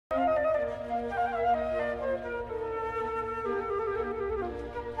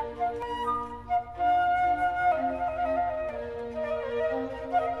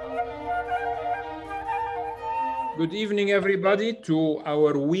Good evening, everybody, to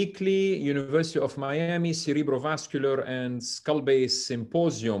our weekly University of Miami Cerebrovascular and Skull-Base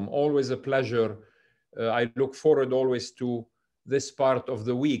Symposium. Always a pleasure. I look forward always to this part of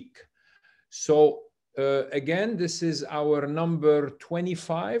the week. So again, this is our number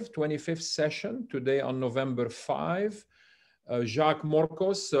 25th session today on November 5. Jacques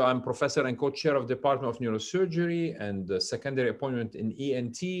Morcos, I'm professor and co-chair of the Department of Neurosurgery and secondary appointment in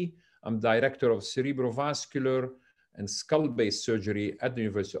ENT. I'm director of cerebrovascular and skull-based surgery at the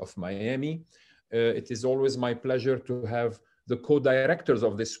University of Miami. It is always my pleasure to have the co-directors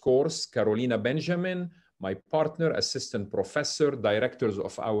of this course, Carolina Benjamin, my partner, assistant professor, directors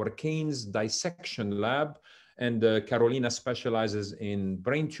of our Keynes dissection lab, and Carolina specializes in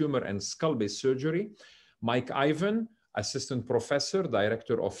brain tumor and skull-based surgery. Mike Ivan, assistant professor,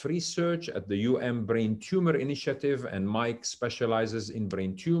 director of research at the Brain Tumor Initiative, and Mike specializes in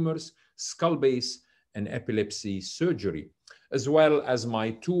brain tumors, skull base, and epilepsy surgery, as well as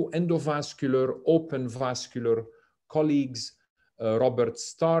my two endovascular, open vascular colleagues, Robert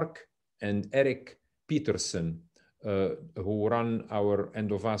Stark and Eric Peterson, who run our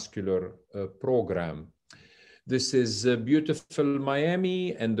endovascular program. This is beautiful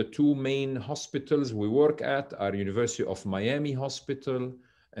Miami, and the two main hospitals we work at are University of Miami Hospital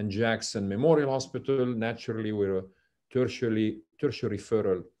and Jackson Memorial Hospital. Naturally, we're a tertiary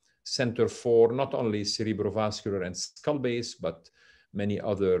referral center for not only cerebrovascular and skull base, but many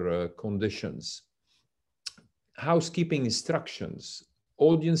other conditions. Housekeeping instructions.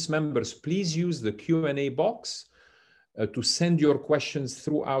 Audience members, please use the Q&A box to send your questions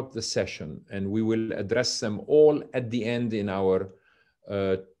throughout the session, and we will address them all at the end in our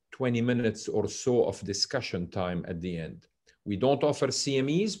 20 minutes or so of discussion time at the end. We don't offer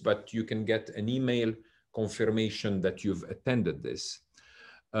CMEs, but you can get an email confirmation that you've attended this.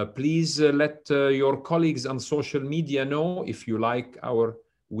 Please let your colleagues on social media know if you like our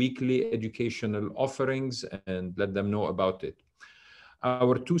weekly educational offerings and let them know about it.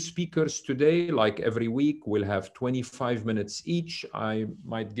 Our two speakers today, like every week, will have 25 minutes each. I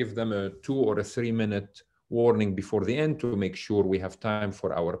might give them a 2 or a 3 minute warning before the end to make sure we have time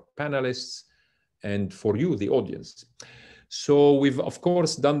for our panelists and for you, the audience. So we've, of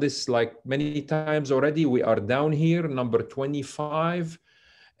course, done this like many times already. We are down here, number 25,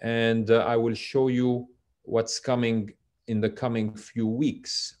 and I will show you what's coming in the coming few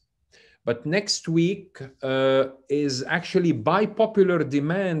weeks. But next week is actually by popular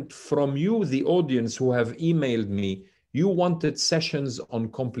demand from you, the audience who have emailed me. You wanted sessions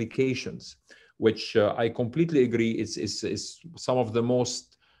on complications, which I completely agree is some of the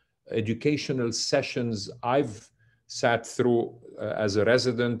most educational sessions I've sat through as a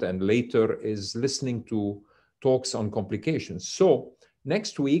resident, and later is listening to talks on complications. So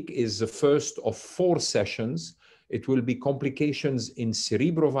next week is the first of 4 sessions. It will be complications in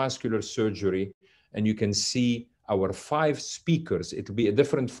cerebrovascular surgery, and you can see our 5 speakers. It'll be a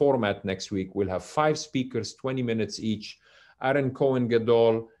different format next week. We'll have 5 speakers, 20 minutes each. Aaron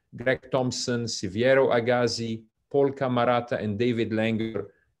Cohen-Gadol, Greg Thompson, Siviero Agazi, Paul Camarata, and David Langer,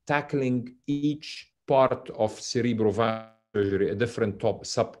 tackling each part of cerebrovascular surgery, a different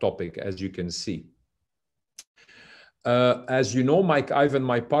subtopic, as you can see. As you know, Mike Ivan,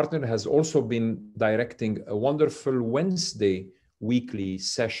 my partner, has also been directing a wonderful Wednesday weekly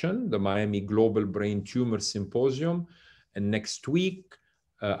session, the Miami Global Brain Tumor Symposium. And next week,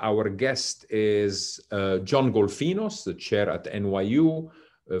 our guest is John Golfinos, the chair at NYU,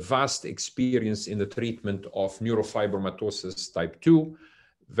 a vast experience in the treatment of neurofibromatosis type 2.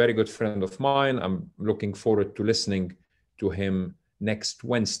 Very good friend of mine. I'm looking forward to listening to him next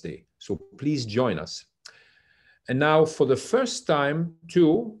Wednesday. So please join us. And now, for the first time,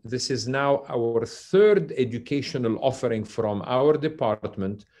 too, this is now our 3rd educational offering from our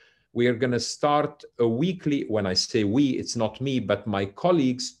department. We are going to start a weekly, when I say we, it's not me, but my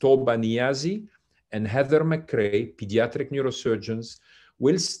colleagues, Toba Niazi and Heather McRae, pediatric neurosurgeons,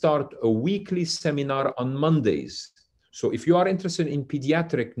 will start a weekly seminar on Mondays. So if you are interested in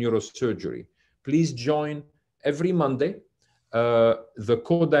pediatric neurosurgery, please join every Monday. The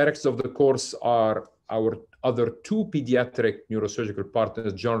co-directors of the course are our other 2 pediatric neurosurgical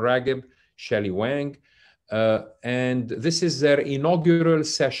partners, John Ragib, Shelley Wang. And this is their inaugural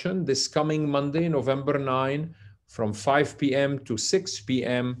session this coming Monday, November 9, from 5 p.m. to 6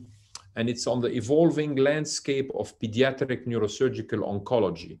 p.m. And it's on the evolving landscape of pediatric neurosurgical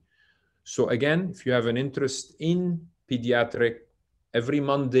oncology. So again, if you have an interest in pediatric, every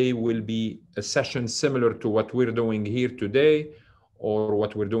Monday will be a session similar to what we're doing here today or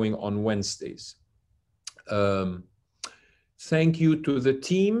what we're doing on Wednesdays. Thank you to the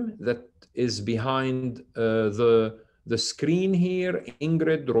team that is behind the screen here,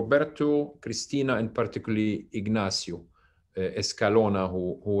 Ingrid, Roberto, Cristina, and particularly Ignacio Escalona,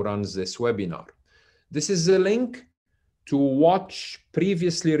 who runs this webinar. This is a link to watch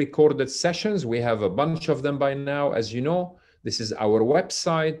previously recorded sessions. We have a bunch of them by now, as you know. This is our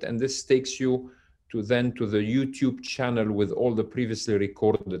website, and this takes you to the YouTube channel with all the previously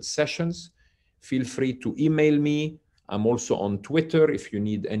recorded sessions. Feel free to email me. I'm also on Twitter if you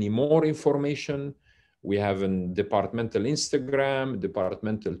need any more information. We have a departmental Instagram,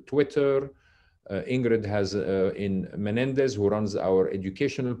 departmental Twitter. Ingrid has in Menendez, who runs our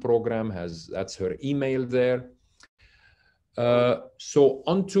educational program, that's her email there. So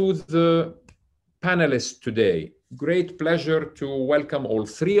onto the panelists today. Great pleasure to welcome all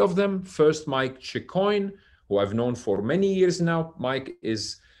three of them. First, Mike Chicoine, who I've known for many years now. Mike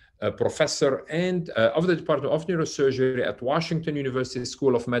is a professor and of the Department of Neurosurgery at Washington University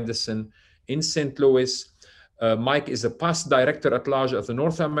School of Medicine in St. Louis. Mike is a past director at large at the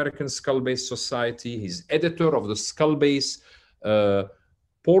North American Skull Base Society. He's editor of the Skull Base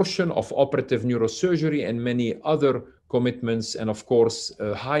portion of operative neurosurgery and many other commitments, and of course,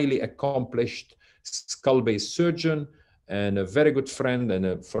 a highly accomplished skull-based surgeon and a very good friend,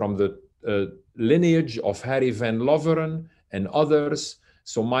 and from the lineage of Harry Van Loveren and others.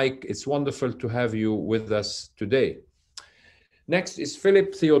 So Mike, it's wonderful to have you with us today. Next is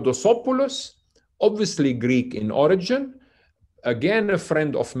Philip Theodosopoulos, obviously Greek in origin, again a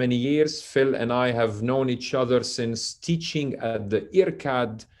friend of many years. Phil and I have known each other since teaching at the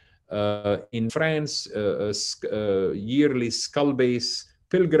IRCAD in France, yearly skull base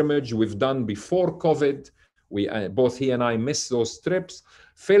pilgrimage we've done before COVID. Both he and I missed those trips.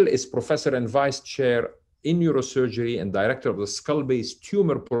 Phil is professor and vice chair in neurosurgery and director of the skull base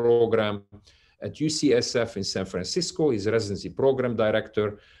tumor program at UCSF in San Francisco. His residency program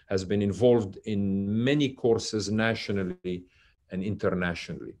director, has been involved in many courses nationally and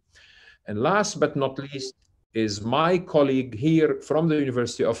internationally. And last but not least is my colleague here from the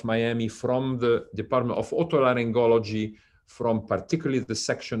University of Miami, from the Department of Otolaryngology, from particularly the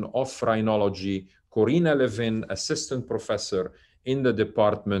section of rhinology, Corina Levin, assistant professor in the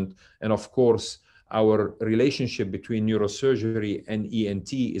department. And of course, our relationship between neurosurgery and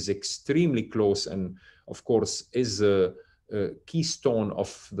ENT is extremely close, and of course is a keystone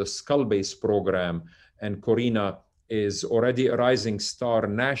of the skull base program. And Corina is already a rising star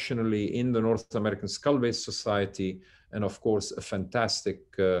nationally in the North American Skull Base Society, and of course a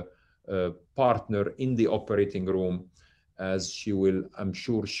fantastic partner in the operating room, as she will, I'm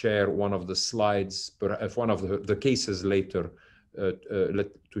sure, share one of the slides, one of the cases later,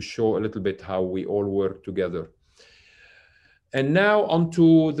 to show a little bit how we all work together. And now on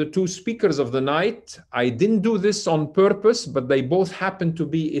to the two speakers of the night. I didn't do this on purpose, but they both happen to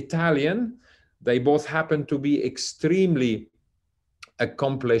be Italian. They both happen to be extremely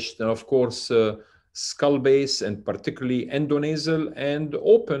accomplished, and of course, skull base and particularly endonasal and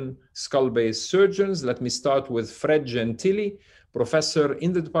open skull base surgeons. Let me start with Fred Gentili, professor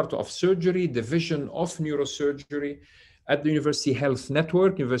in the Department of Surgery, Division of Neurosurgery at the University Health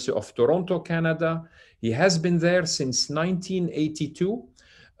Network, University of Toronto, Canada. He has been there since 1982,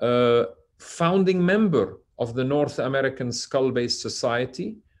 founding member of the North American Skull Base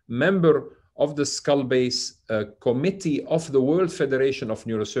Society, member of the Skull Base Committee of the World Federation of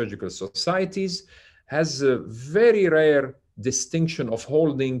Neurosurgical Societies, has a very rare distinction of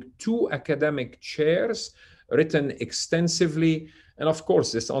holding 2 academic chairs, written extensively. And of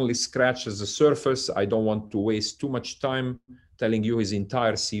course, this only scratches the surface. I don't want to waste too much time telling you his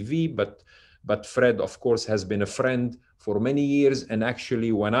entire CV, but Fred, of course, has been a friend for many years. And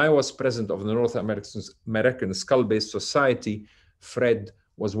actually, when I was president of the North American Skull Base Society, Fred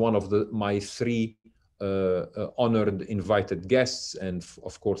was one of my 3 honored invited guests, and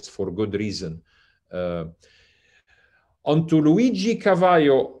of course, for good reason. On to Luigi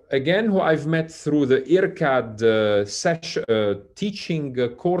Cavallo, again, who I've met through the IRCAD teaching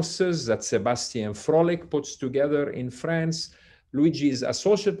courses that Sébastien Frolic puts together in France. Luigi is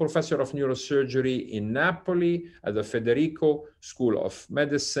Associate Professor of Neurosurgery in Napoli at the Federico School of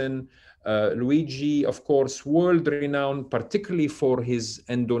Medicine. Luigi, of course, world-renowned, particularly for his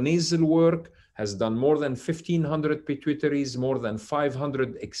endonasal work, has done more than 1,500 pituitaries, more than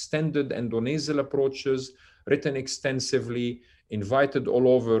 500 extended endonasal approaches, written extensively, invited all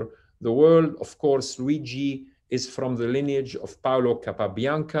over the world. Of course, Luigi is from the lineage of Paolo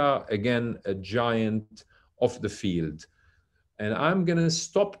Capabianca, again, a giant of the field. And I'm going to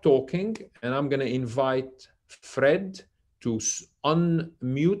stop talking, and I'm going to invite Fred to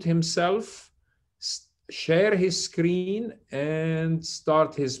unmute himself, share his screen and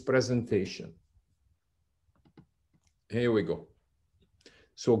start his presentation. Here we go.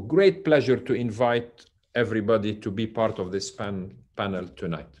 So great pleasure to invite everybody to be part of this panel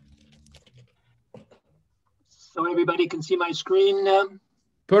tonight. So everybody can see my screen?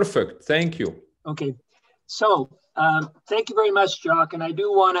 Perfect, thank you. Okay, so thank you very much, Jacques. And I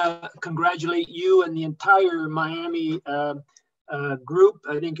do want to congratulate you and the entire Miami group.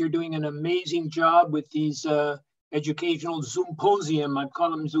 I think you're doing an amazing job with these educational Zoomposium. I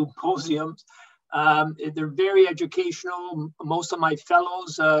call them Zoomposiums. They're very educational. Most of my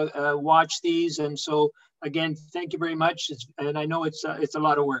fellows watch these. And so again, thank you very much. And I know it's a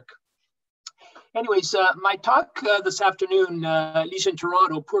lot of work. Anyways, my talk this afternoon, at least in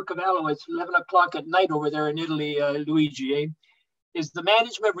Toronto, poor Cavallo, it's 11 o'clock at night over there in Italy, Luigi, is the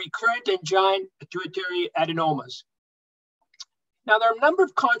management of recurrent and giant pituitary adenomas. Now, there are a number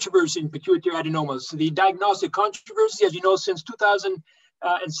of controversies in pituitary adenomas. The diagnostic controversy, as you know, since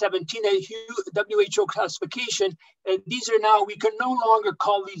 2017, a WHO classification, these are now, we can no longer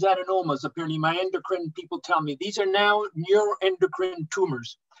call these adenomas, apparently my endocrine people tell me. These are now neuroendocrine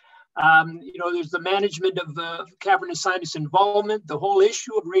tumors. You know, there's the management of cavernous sinus involvement, the whole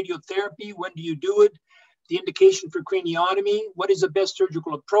issue of radiotherapy, when do you do it, the indication for craniotomy, what is the best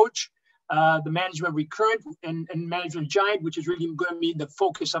surgical approach, the management of recurrent and management of giant, which is really going to be the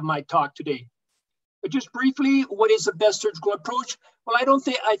focus of my talk today. But just briefly, what is the best surgical approach? Well,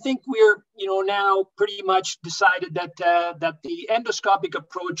 I think we're, you know, now pretty much decided that that the endoscopic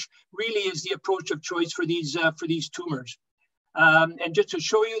approach really is the approach of choice for these tumors. And just to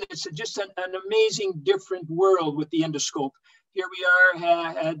show you, it's just an amazing different world with the endoscope. Here we are,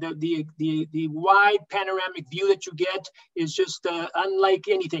 the wide panoramic view that you get is just unlike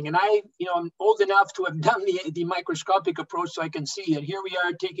anything. And I'm old enough to have done the microscopic approach so I can see it. Here we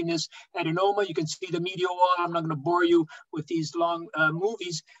are taking this adenoma. You can see the medial wall. I'm not going to bore you with these long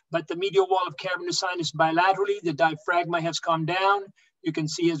movies, but the medial wall of cavernous sinus bilaterally, the diaphragma has come down. You can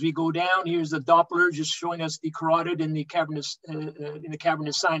see as we go down, here's the Doppler just showing us the carotid and the cavernous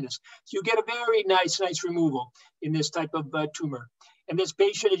sinus. So you get a very nice removal in this type of tumor. And this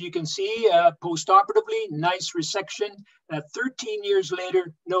patient, as you can see, post-operatively, nice resection. 13 years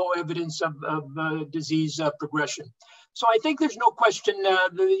later, no evidence of disease progression. So I think there's no question,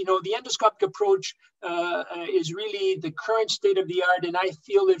 the endoscopic approach is really the current state of the art. And I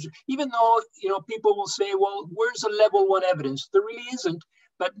feel there's, even though, people will say, well, where's the level 1 evidence? There really isn't,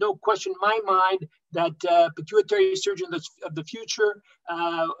 but no question in my mind that pituitary surgeon of the future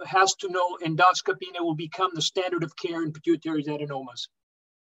has to know endoscopy, and it will become the standard of care in pituitary adenomas.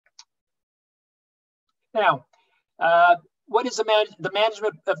 Now, what is the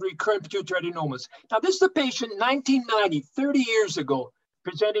management of recurrent pituitary adenomas? Now, this is a patient, 1990, 30 years ago,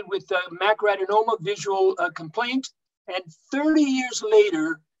 presented with macroadenoma visual complaint, and 30 years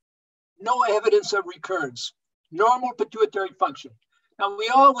later, no evidence of recurrence, normal pituitary function. Now, we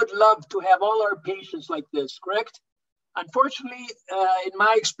all would love to have all our patients like this, correct? Unfortunately, in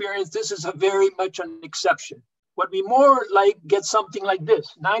my experience, this is a very much an exception. What we more like get something like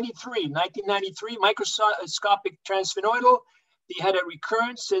this, 1993, microscopic transsphenoidal. They had a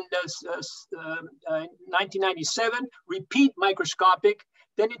recurrence in 1997, repeat microscopic.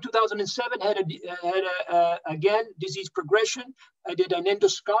 Then in 2007, had again, disease progression. I did an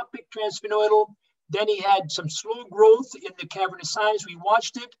endoscopic transsphenoidal. Then he had some slow growth in the cavernous sinus. We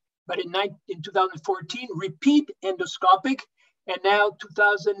watched it, but in 2014, repeat endoscopic. And now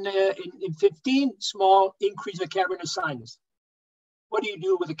 2015, small increase in cavernous sinus. What do you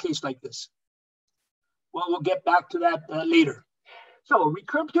do with a case like this? Well, we'll get back to that later. So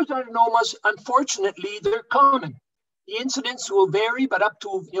recurrent pituitary adenomas, unfortunately, they're common. The incidence will vary, but up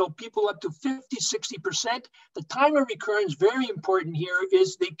to, people up to 50, 60%. The time of recurrence, very important here,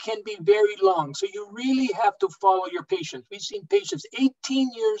 is they can be very long. So you really have to follow your patients. We've seen patients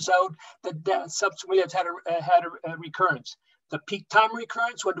 18 years out that subsequently have had a recurrence. The peak time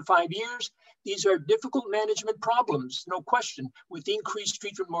recurrence, 1 to 5 years. These are difficult management problems, no question, with increased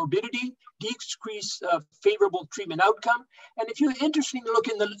treatment morbidity, decreased favorable treatment outcome. And if you're interested to look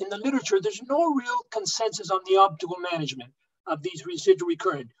in the literature, there's no real consensus on the optimal management of these residual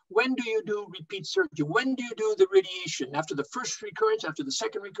recurrent. When do you do repeat surgery? When do you do the radiation? After the first recurrence, after the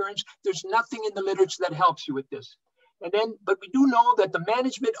second recurrence? There's nothing in the literature that helps you with this. And then, but we do know that the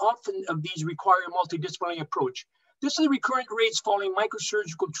management often of these require a multidisciplinary approach. This is the recurrent rates following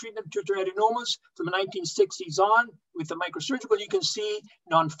microsurgical treatment of pituitary adenomas from the 1960s on. With the microsurgical, you can see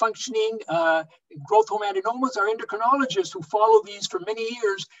non-functioning growth hormone adenomas. Our endocrinologists who follow these for many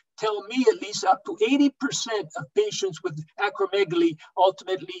years tell me at least up to 80% of patients with acromegaly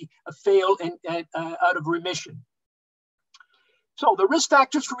ultimately fail and out of remission. So the risk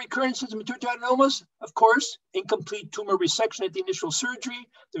factors for recurrences of pituitary adenomas, of course, incomplete tumor resection at the initial surgery.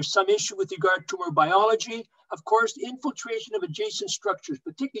 There's some issue with regard to tumor biology. Of course, infiltration of adjacent structures,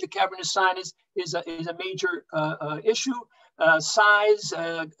 particularly the cavernous sinus, is a major issue. Size,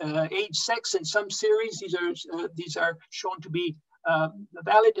 age, sex in some series, these are shown to be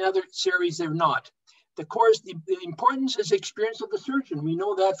valid. In other series, they're not. Of course, the importance is the experience of the surgeon. We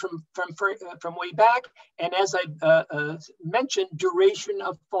know that from way back. And as I mentioned, duration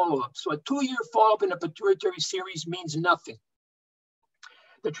of follow-up. So a 2-year follow-up in a pituitary series means nothing.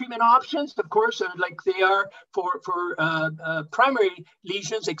 The treatment options, of course, are like they are for primary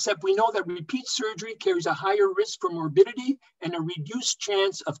lesions, except we know that repeat surgery carries a higher risk for morbidity and a reduced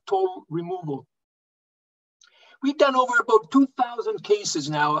chance of total removal. We've done over about 2,000 cases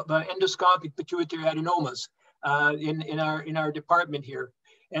now of endoscopic pituitary adenomas in our department here.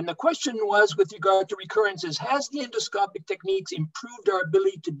 And the question was, with regard to recurrences, has the endoscopic techniques improved our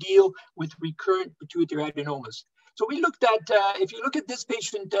ability to deal with recurrent pituitary adenomas? So we looked at, if you look at this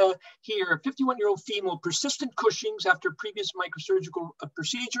patient here, a 51-year-old female, persistent Cushing's after previous microsurgical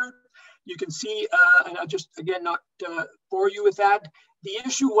procedure. You can see, and I'll just, again, not bore you with that. The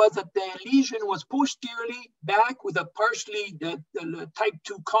issue was that the lesion was posteriorly back with a partially type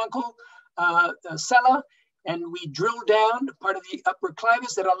 2 conchal sella, and we drilled down part of the upper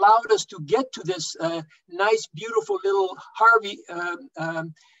clivus that allowed us to get to this nice, beautiful little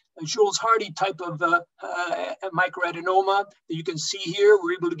Jules Hardy type of microadenoma that you can see here.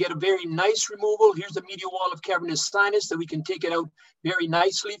 We're able to get a very nice removal. Here's the medial wall of cavernous sinus that we can take it out very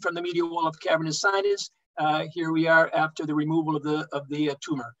nicely from the medial wall of cavernous sinus. Here we are after the removal of the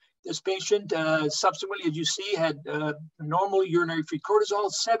tumor. This patient subsequently, as you see, had normal urinary free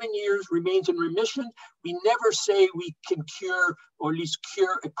cortisol, 7 years, remains in remission. We never say we can cure or at least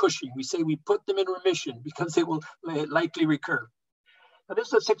cure a Cushing. We say we put them in remission because they will likely recur. Now,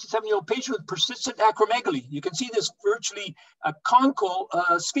 this is a 67-year-old patient with persistent acromegaly. You can see this virtually a conchal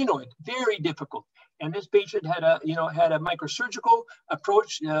sphenoid, very difficult. And this patient had a microsurgical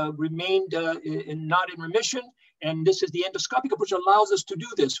approach, remained not in remission. And this is the endoscopic approach that allows us to do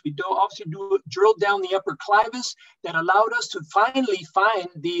this. We drill down the upper clivus that allowed us to finally find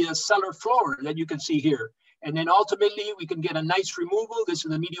the sellar floor that you can see here. And then ultimately we can get a nice removal. This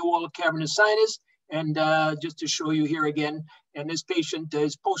is the medial wall of cavernous sinus. And just to show you here again, and this patient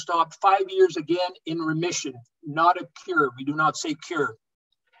is post-op 5 years again in remission, not a cure. We do not say cure.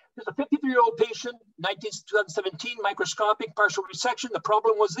 There's a 53-year-old patient, 2017, microscopic partial resection. The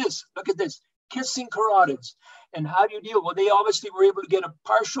problem was this. Look at this, kissing carotids. And how do you deal? Well, they obviously were able to get a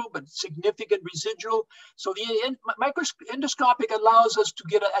partial but significant residual. So the endoscopic allows us to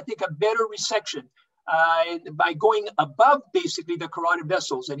get, I think, a better resection by going above basically the carotid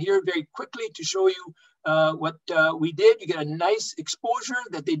vessels. And here very quickly to show you what we did, you get a nice exposure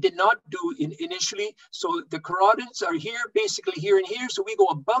that they did not do initially. So the carotids are here, basically here and here. So we go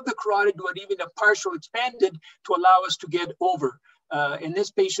above the carotid, do it even a partial expanded to allow us to get over. In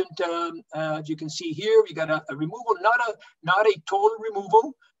this patient, as you can see here, we got a removal, not a total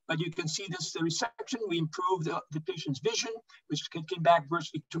removal, but you can see this resection. We improved the patient's vision, which came back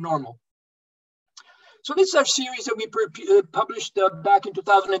virtually to normal. So this is our series that we published back in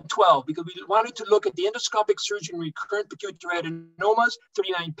 2012 because we wanted to look at the endoscopic surgery in recurrent pituitary adenomas,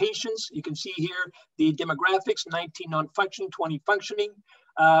 39 patients. You can see here the demographics, 19 non-functioning, 20 functioning.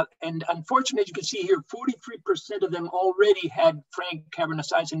 And unfortunately, as you can see here, 43% of them already had frank cavernous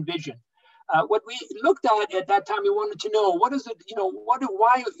sinus vision. What we looked at that time, we wanted to know, what is it,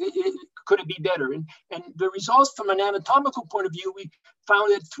 why could it be better? And the results from an anatomical point of view, we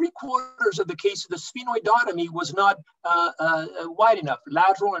found that 3/4 of the case of the sphenoidotomy was not wide enough,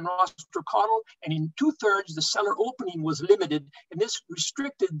 lateral and rostrocaudal, and in 2/3, the sellar opening was limited, and this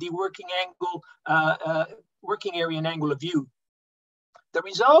restricted the working area and angle of view. The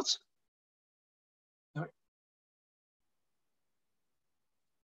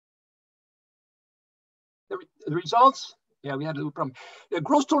results, yeah, we had a little problem. The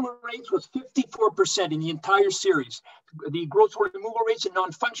gross total rates was 54% in the entire series. The gross total removal rates in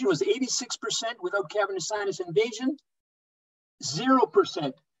non-function was 86% without cavernous sinus invasion,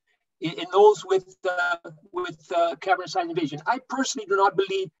 0% in those with cavernous sinus invasion. I personally do not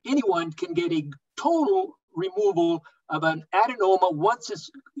believe anyone can get a total removal of an adenoma once it's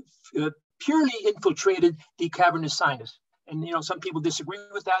purely infiltrated the cavernous sinus. And you know, some people disagree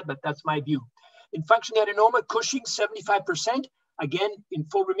with that, but that's my view. In functioning adenoma, Cushing 75%, again in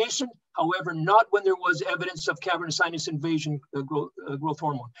full remission. However, not when there was evidence of cavernous sinus invasion growth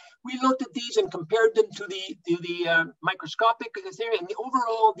hormone. We looked at these and compared them to the microscopic theory, and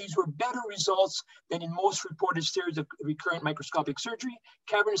overall, these were better results than in most reported series of recurrent microscopic surgery.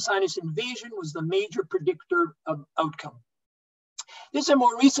 Cavernous sinus invasion was the major predictor of outcome. This is a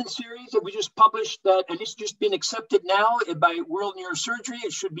more recent series that we just published that it's just been accepted now by World Neurosurgery.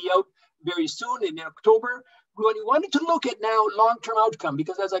 It should be out very soon in October. We wanted to look at now long-term outcome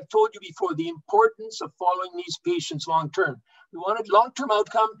because, as I've told you before, the importance of following these patients long-term. We wanted long-term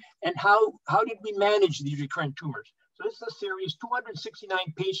outcome and how did we manage these recurrent tumors. So this is a series,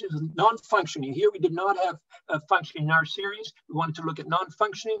 269 patients non-functioning. Here we did not have functioning in our series. We wanted to look at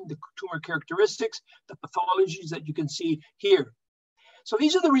non-functioning, the tumor characteristics, the pathologies that you can see here. So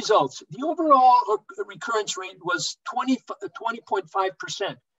these are the results. The overall recurrence rate was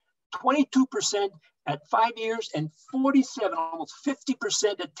 20.5%, 22% at 5 years, and 47, almost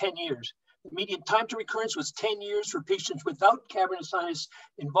 50% at 10 years. The median time to recurrence was 10 years for patients without cavernous sinus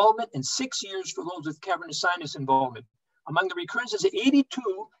involvement and 6 years for those with cavernous sinus involvement. Among the recurrences,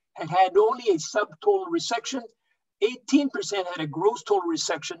 82 had only a subtotal resection, 18% had a gross total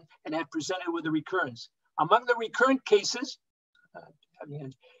resection and had presented with a recurrence. Among the recurrent cases,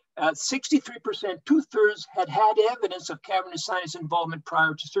 63%, 2/3 had evidence of cavernous sinus involvement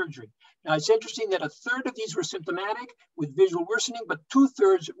prior to surgery. Now, it's interesting that 1/3 of these were symptomatic with visual worsening, but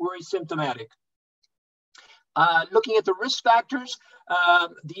 2/3 were asymptomatic. Looking at the risk factors,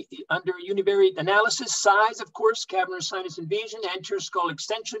 under univariate analysis, size, of course, cavernous sinus invasion, anterior skull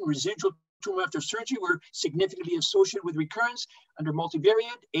extension, residual tumor after surgery were significantly associated with recurrence. Under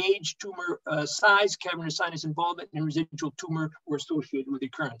multivariate, age, tumor size, cavernous sinus involvement, and residual tumor were associated with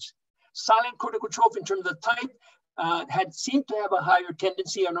recurrence. Silent corticotroph in terms of the type had seemed to have a higher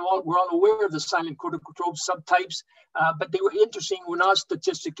tendency, and we're all aware of the silent corticotroph subtypes, but they were interesting, were not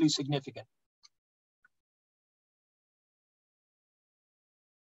statistically significant.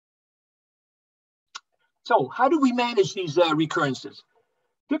 So how do we manage these recurrences?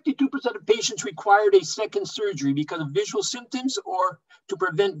 52% of patients required a second surgery because of visual symptoms or to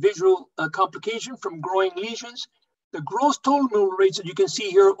prevent visual complication from growing lesions. The gross total removal rates that you can see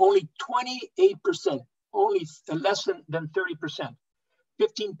here, only 28%, only less than 30%.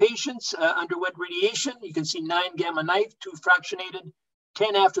 15 patients underwent radiation. You can see 9 gamma knife, 2 fractionated,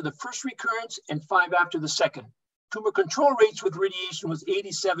 10 after the first recurrence, and 5 after the second. Tumor control rates with radiation was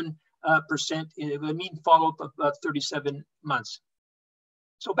 87%, a mean follow-up of about 37 months.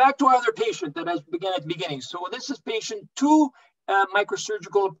 So back to our other patient that I began at the beginning. So this is patient 2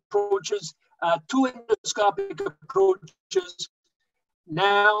 microsurgical approaches, 2 endoscopic approaches.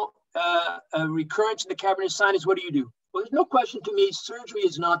 Now a recurrence in the cavernous sinus, what do you do? Well, there's no question to me, surgery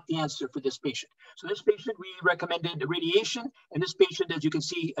is not the answer for this patient. So this patient, we recommended radiation, and this patient, as you can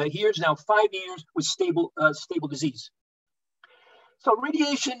see here, is now 5 years with stable disease. So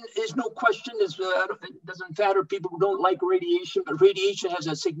radiation is no question, it doesn't matter people who don't like radiation, but radiation has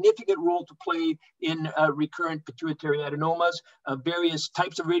a significant role to play in recurrent pituitary adenomas. Various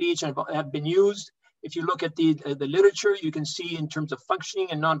types of radiation have been used. If you look at the literature, you can see in terms of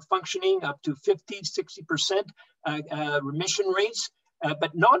functioning and non-functioning up to 50, 60% remission rates.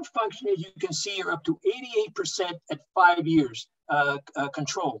 But non-functioning, as you can see, are up to 88% at 5 years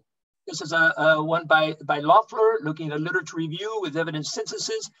control. This is one by Loeffler, looking at a literature review with evidence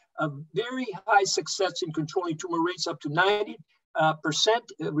synthesis, a very high success in controlling tumor rates up to 90%,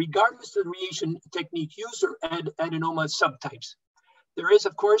 regardless of the radiation technique used or adenoma subtypes. There is,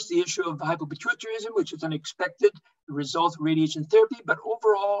 of course, the issue of hypopituitarism, which is an expected result of radiation therapy, but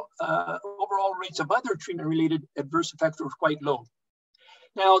overall rates of other treatment-related adverse effects were quite low.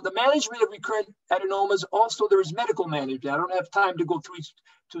 Now, the management of recurrent adenomas, also there is medical management. I don't have time to go through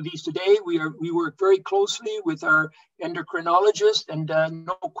these today. We work very closely with our endocrinologist, and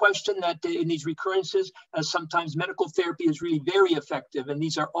no question that in these recurrences, sometimes medical therapy is really very effective, and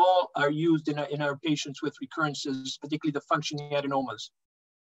these are used in our patients with recurrences, particularly the functioning adenomas.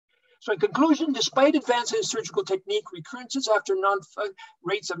 So in conclusion, despite advances in surgical technique, recurrences after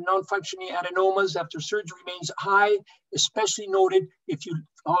rates of non-functioning adenomas after surgery remains high, especially noted if you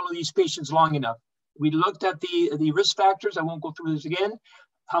follow these patients long enough. We looked at the risk factors. I won't go through this again.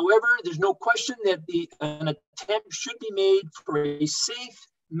 However, there's no question that an attempt should be made for a safe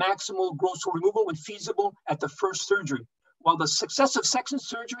maximal gross total removal when feasible at the first surgery. While the success of second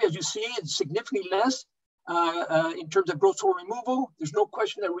surgery, as you see, is significantly less, in terms of growth hormone removal. There's no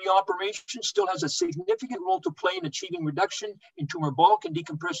question that reoperation still has a significant role to play in achieving reduction in tumor bulk and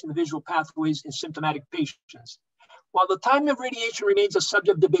decompression of the visual pathways in symptomatic patients. While the time of radiation remains a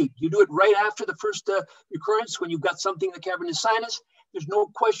subject of debate, you do it right after the first recurrence when you've got something in the cavernous sinus. There's no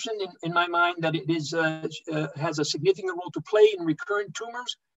question in my mind that it is has a significant role to play in recurrent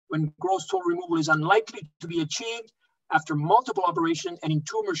tumors when gross total removal is unlikely to be achieved after multiple operations and in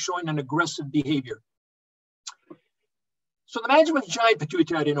tumors showing an aggressive behavior. So the management of giant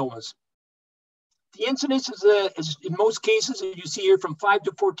pituitary adenomas. The incidence is in most cases, as you see here, from 5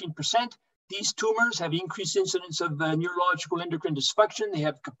 to 14%. These tumors have increased incidence of neurological endocrine dysfunction. They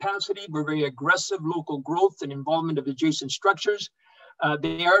have capacity for very aggressive local growth and involvement of adjacent structures.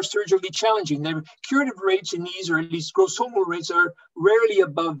 They are surgically challenging. Their curative rates in these, or at least gross hormonal rates, are rarely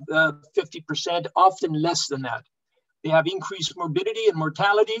above 50%, often less than that. They have increased morbidity and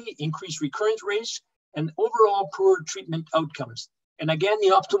mortality, increased recurrence rates, and overall poor treatment outcomes. And again,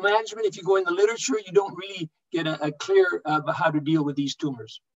 the optimal management, if you go in the literature, you don't really get a clear how to deal with these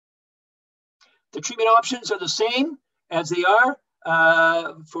tumors. The treatment options are the same as they are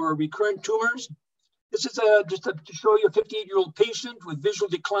for recurrent tumors. This is just to show you a 58-year-old patient with visual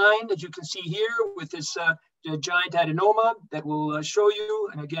decline, as you can see here, with this giant adenoma that we'll show you.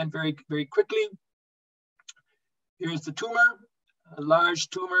 And again, very, very quickly, here's the tumor, a large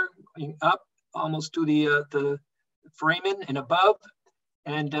tumor going up almost to the foramen and above.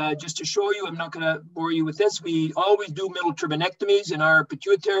 And just to show you, I'm not going to bore you with this. We always do middle turbinectomies in our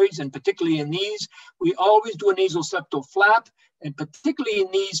pituitaries, and particularly in these. We always do a nasal septal flap, and particularly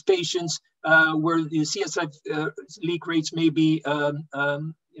in these patients where the CSF leak rates may be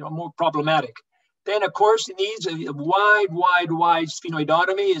more problematic. Then, of course, in these, a wide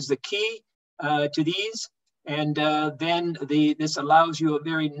sphenoidotomy is the key to these. And then this allows you a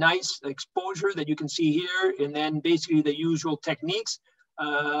very nice exposure that you can see here, and then basically the usual techniques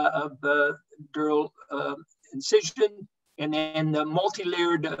of dural incision, and then the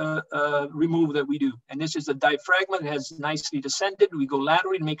multi-layered removal that we do. And this is a diaphragma that has nicely descended. We go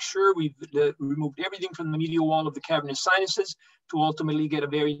laterally to make sure we've removed everything from the medial wall of the cavernous sinuses to ultimately get a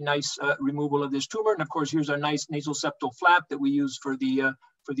very nice removal of this tumor. And of course, here's our nice nasal septal flap that we use for the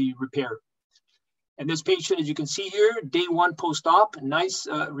repair. And this patient, as you can see here, day 1 post-op, nice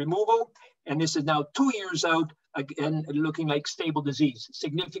removal. And this is now 2 years out, again, looking like stable disease.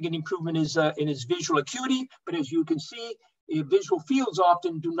 Significant improvement is in his visual acuity, but as you can see, visual fields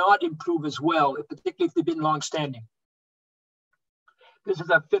often do not improve as well, particularly if they've been long-standing. This is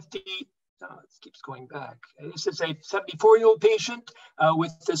a it keeps going back. This is a 74-year-old patient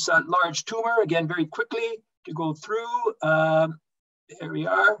with this large tumor. Again, very quickly to go through, there we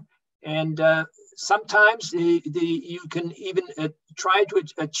are. And sometimes you can even try to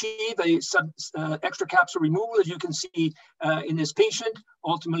achieve a extracapsular removal, as you can see in this patient.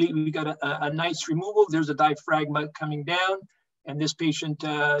 Ultimately, we got a nice removal. There's a diaphragma coming down. And this patient,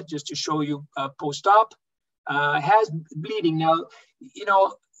 just to show you post-op, has bleeding. Now,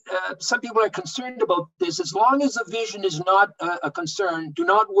 some people are concerned about this. As long as the vision is not a concern, do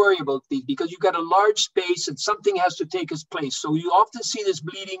not worry about these, because you've got a large space and something has to take its place. So you often see this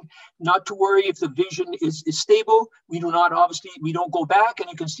bleeding. Not to worry if the vision is stable. We do not, obviously, we don't go back. And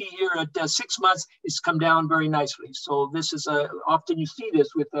you can see here at 6 months, it's come down very nicely. So this is often you see this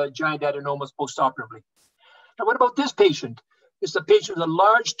with giant adenomas postoperatively. Now, what about this patient? This is a patient with a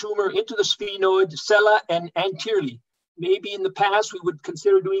large tumor into the sphenoid, sella, and anteriorly. Maybe in the past, we would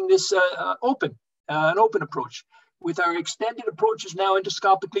consider doing this an open approach. With our extended approaches now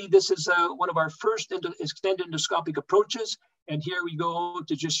endoscopically, this is one of our first extended endoscopic approaches. And here we go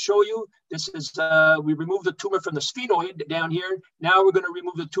to just show you, this is, we remove the tumor from the sphenoid down here. Now we're going to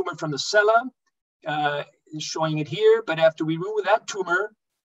remove the tumor from the sella, showing it here. But after we remove that tumor,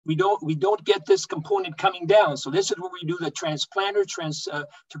 we don't get this component coming down. So this is where we do the transplantar,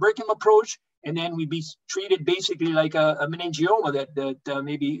 tuberculum approach. And then we'd be treated basically like a meningioma that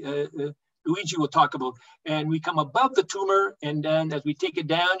maybe Luigi will talk about. And we come above the tumor, and then as we take it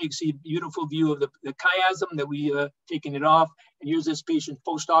down, you can see a beautiful view of the chiasm that we taken it off. And here's this patient's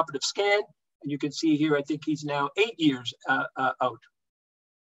post-operative scan. And you can see here, I think he's now 8 years out.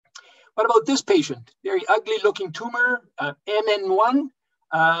 What about this patient? Very ugly looking tumor, MN1.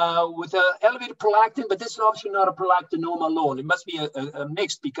 With an elevated prolactin, but this is obviously not a prolactinoma alone. It must be a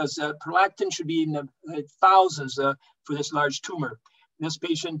mixed, because prolactin should be in the thousands for this large tumor. This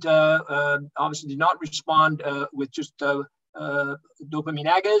patient obviously did not respond with just dopamine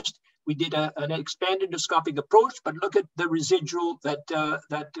agonist. We did an expanded endoscopic approach, but look at the residual that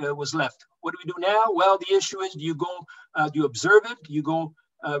was left. What do we do now? Well, the issue is, do you observe it? Do you go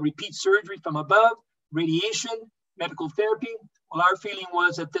repeat surgery from above? radiation, medical therapy. Well, our feeling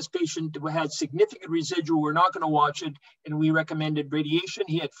was that this patient had significant residual. We're not going to watch it, and we recommended radiation.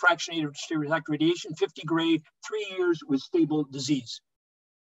 He had fractionated stereotactic radiation, 50 gray, 3 years with stable disease.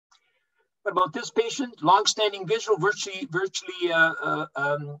 What about this patient? Long-standing visual, virtually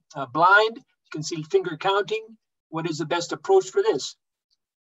blind. You can see finger counting. What is the best approach for this?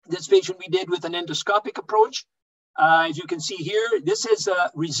 This patient we did with an endoscopic approach. As you can see here, this is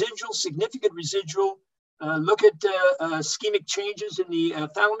residual, significant residual. Look at ischemic changes in the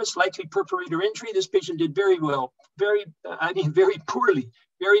thalamus, likely perforator injury. This patient did very well, very poorly,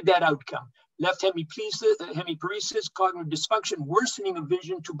 very bad outcome. Left hemiparesis, cognitive dysfunction, worsening of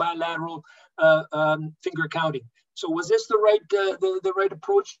vision to bilateral finger counting. So was this the right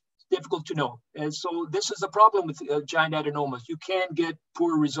approach? It's difficult to know. And so this is the problem with giant adenomas. You can get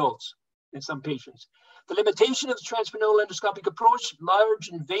poor results in some patients. The limitation of the transfemoral endoscopic approach: large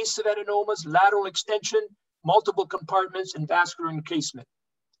invasive adenomas, lateral extension, multiple compartments, and vascular encasement.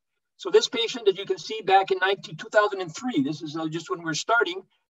 So this patient, as you can see, back in 2003, this is just when we're starting.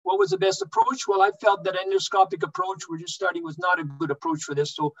 What was the best approach? Well, I felt that endoscopic approach, we're just starting, was not a good approach for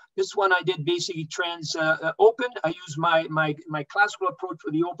this. So this one I did basically open. I used my classical approach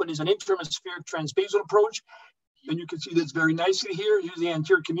for the open is an interhemispheric transbasal approach. And you can see this very nicely here. Use the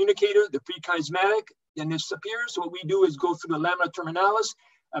anterior communicator, the prechiasmatic, and this appears. So what we do is go through the lamina terminalis,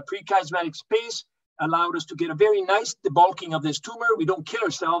 a prechiasmatic space, allowed us to get a very nice debulking of this tumor. We don't kill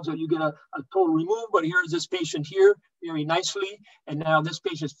ourselves, or you get a total remove, but here's this patient here very nicely. And now this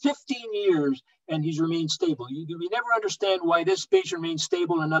patient is 15 years and he's remained stable. We never understand why this patient remains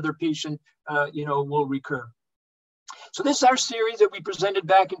stable and another patient, will recur. So this is our series that we presented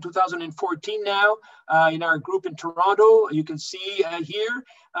back in 2014 now in our group in Toronto. You can see here,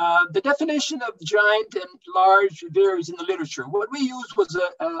 the definition of giant and large varies in the literature. What we used was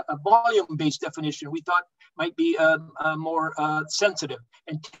a volume-based definition we thought might be more sensitive.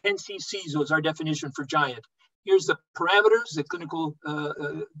 And 10 cc's was our definition for giant. Here's the parameters, the clinical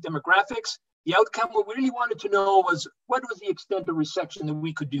demographics. The outcome, what we really wanted to know was what was the extent of resection that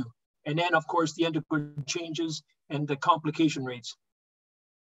we could do. And then, of course, the endocrine changes and the complication rates.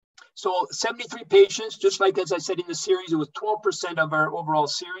 So 73 patients, just like as I said in the series, it was 12% of our overall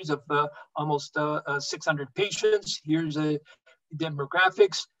series of almost 600 patients. Here's the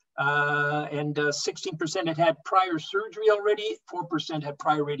demographics. And 16% had prior surgery already, 4% had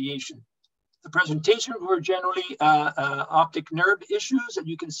prior radiation. The presentations were generally optic nerve issues that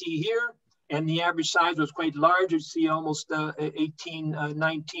you can see here. And the average size was quite large. You see almost 18,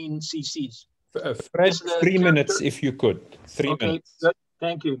 19 cc's. Fred, 3 minutes if you could. 3 minutes. Good.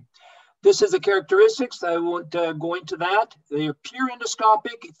 Thank you. This is the characteristics. I won't go into that. They are pure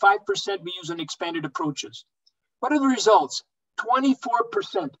endoscopic. 5% we use in expanded approaches. What are the results?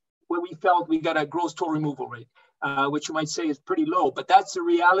 24% where we felt we got a gross total removal rate, which you might say is pretty low, but that's the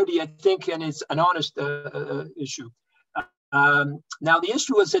reality, I think, and it's an honest issue. Now, the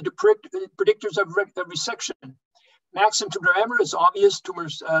issue is that the predictors of resection. Maximum tumor diameter is obvious, tumor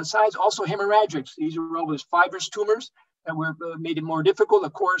size, also hemorrhagics. These are always fibrous tumors that were made it more difficult.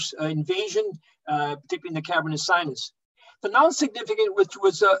 Of course, invasion, particularly in the cavernous sinus. The non-significant, which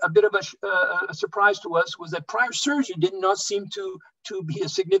was a bit of a surprise to us, was that prior surgery did not seem to be a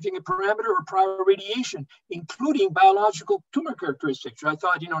significant parameter, or prior radiation, including biological tumor characteristics. I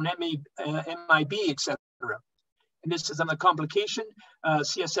thought, MIB, etc. And this is on the complication.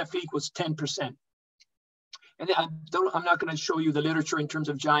 CSF equals 10%. And I'm not going to show you the literature in terms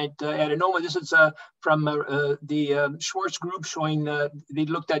of giant adenoma. This is from the Schwartz group showing they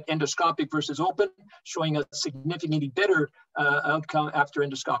looked at endoscopic versus open, showing a significantly better outcome after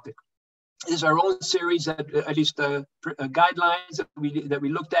endoscopic. This is our own series, at least guidelines that we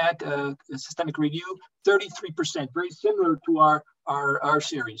looked at, systemic review, 33%, very similar to our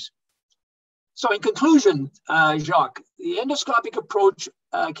series. So in conclusion, Jacques, the endoscopic approach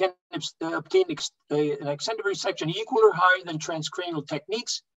can obtain an extended resection equal or higher than transcranial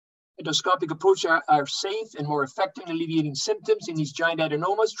techniques. Endoscopic approaches are safe and more effective in alleviating symptoms in these giant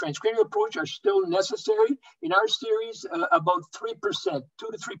adenomas. Transcranial approaches are still necessary. In our series, about 3%, 2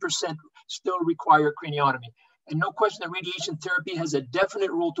 to 3% still require craniotomy. And no question that radiation therapy has a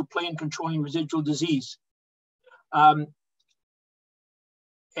definite role to play in controlling residual disease.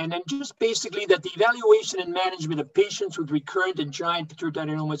 And then just basically that the evaluation and management of patients with recurrent and giant pituitary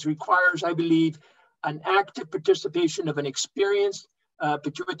adenomas requires, I believe, an active participation of an experienced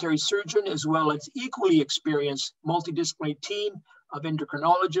pituitary surgeon, as well as equally experienced multidisciplinary team of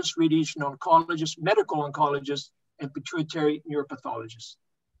endocrinologists, radiation oncologists, medical oncologists, and pituitary neuropathologists.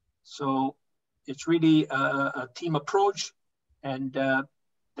 So it's really a team approach, and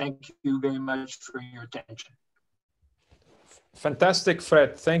Thank you very much for your attention. Fantastic,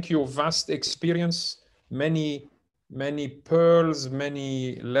 Fred. Thank you. Vast experience, many pearls,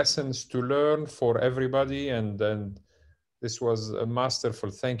 many lessons to learn for everybody, and this was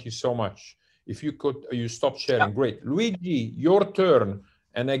masterful. Thank you so much. If you could, you stop sharing. Yeah. Great. Luigi, your turn.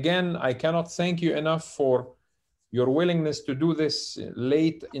 And again, I cannot thank you enough for your willingness to do this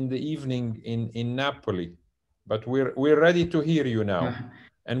late in the evening in Napoli. But we're ready to hear you now.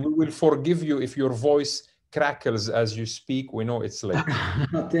 And we will forgive you if your voice crackles as you speak. We know it's late.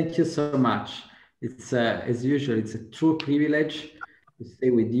 Thank you so much. It's as usual, it's a true privilege to stay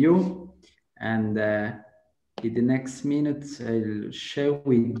with you. And in the next minutes, I'll share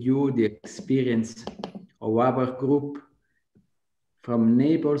with you the experience of our group from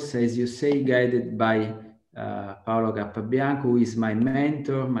Naples, as you say, guided by Paolo Cappabianco, who is my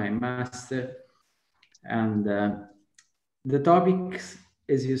mentor, my master. And the topics,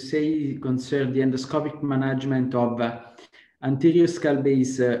 as you say, concern the endoscopic management of anterior skull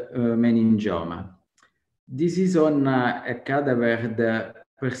base meningioma. This is on a cadaver, the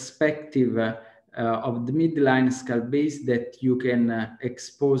perspective of the midline skull base that you can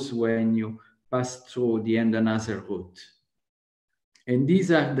expose when you pass through the endonasal route. And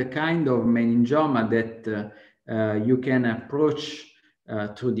these are the kind of meningioma that you can approach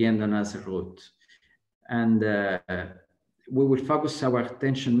through the endonasal route. And we will focus our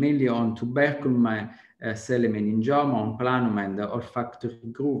attention mainly on tuberculum cell meningioma, on planum and olfactory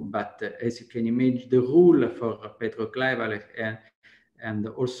groove, but as you can imagine, the rule for petroclival and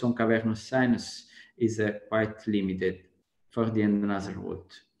also on cavernous sinus is quite limited for the endonasal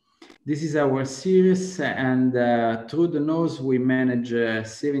route. This is our series, and through the nose we manage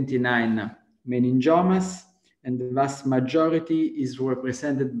 79 meningiomas, and the vast majority is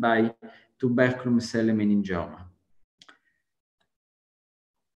represented by tuberculum cell meningioma.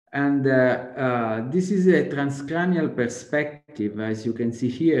 And this is a transcranial perspective, as you can see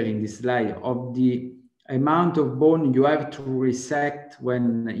here in this slide, of the amount of bone you have to resect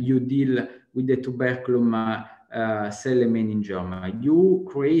when you deal with the tuberculum cell meningioma. You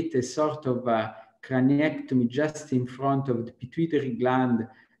create a sort of craniectomy just in front of the pituitary gland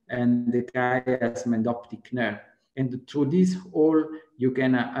and the chiasm and optic nerve. And through this hole, you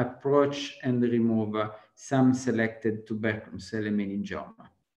can approach and remove some selected tuberculum cell meningioma.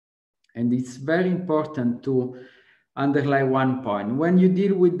 And it's very important to underline one point. When you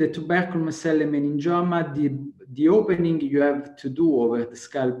deal with the tuberculum cell meningioma, the opening you have to do over the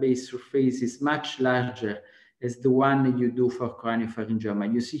skull base surface is much larger as the one you do for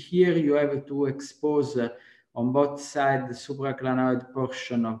craniopharyngioma. You see here, you have to expose on both sides the supraclanoid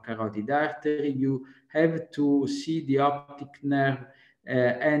portion of carotid artery. You have to see the optic nerve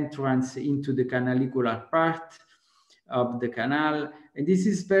entrance into the canalicular part of the canal. And this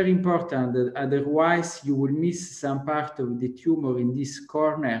is very important, otherwise you will miss some part of the tumor in this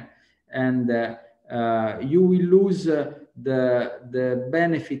corner, and you will lose the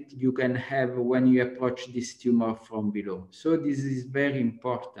benefit you can have when you approach this tumor from below. So this is very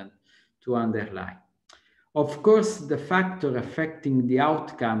important to underline. Of course, the factor affecting the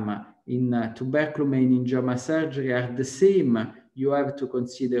outcome in tuberculum meningioma surgery are the same you have to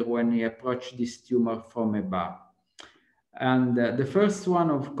consider when you approach this tumor from above. And the first one,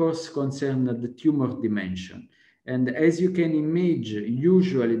 of course, concerns the tumor dimension. And as you can imagine,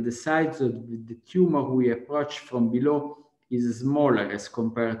 usually the size of the tumor we approach from below is smaller as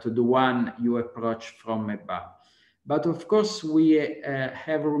compared to the one you approach from above. But of course, we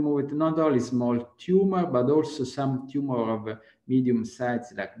have removed not only small tumor, but also some tumor of medium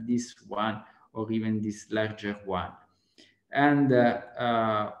size like this one, or even this larger one. And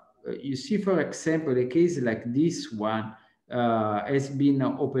you see, for example, a case like this one has been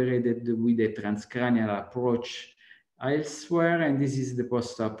operated with a transcranial approach elsewhere, and this is the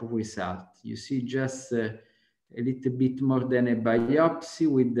post-op result. You see just a little bit more than a biopsy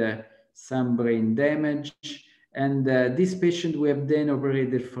with some brain damage. And this patient we have then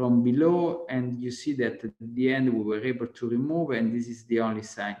operated from below, and you see that at the end we were able to remove, and this is the only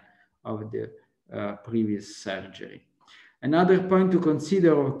sign of the previous surgery. Another point to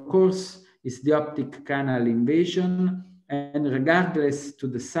consider, of course, is the optic canal invasion. And regardless to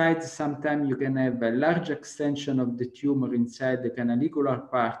the size, sometimes you can have a large extension of the tumor inside the canalicular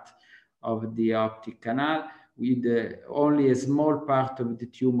part of the optic canal with only a small part of the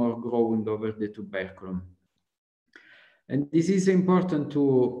tumor growing over the tuberculum. And this is important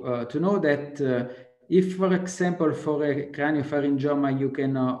to know that if, for example, for a craniopharyngioma, you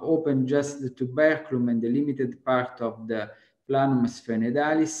can open just the tuberculum and the limited part of the planum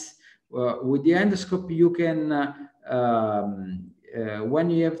sphenoidalis, with the endoscope, you can when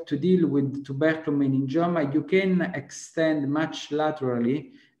you have to deal with tubercle meningioma, you can extend much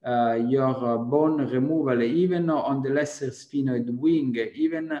laterally your bone removal, even on the lesser sphenoid wing,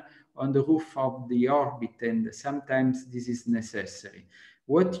 even on the roof of the orbit, and sometimes this is necessary.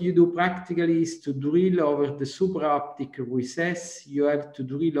 What you do practically is to drill over the supraoptic recess. You have to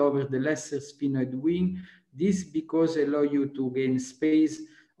drill over the lesser sphenoid wing. This because allow you to gain space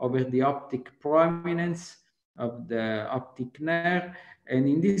over the optic prominence of the optic nerve, and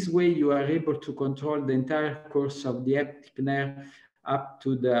in this way you are able to control the entire course of the optic nerve up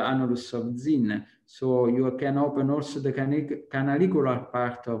to the annulus of Zinn. So you can open also the canalicular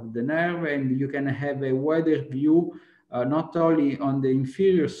part of the nerve, and you can have a wider view, not only on the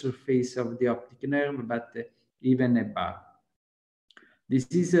inferior surface of the optic nerve, but even above. This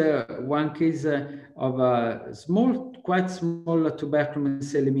is one case of a quite small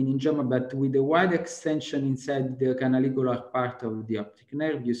tuberculous cell meningioma, but with a wide extension inside the canalicular part of the optic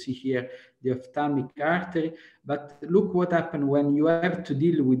nerve. You see here the ophthalmic artery, but look what happened when you have to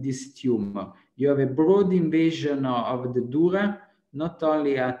deal with this tumor. You have a broad invasion of the dura, not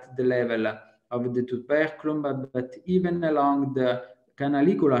only at the level of the tuberculum, but even along the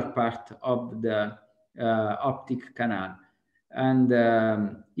canalicular part of the optic canal. And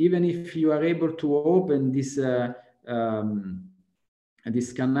even if you are able to open this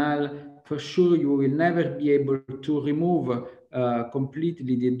this canal, for sure you will never be able to remove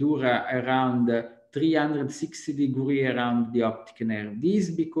completely the dura around 360 degrees around the optic nerve. This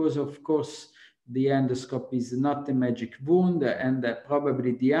because, of course, the endoscope is not a magic wound, and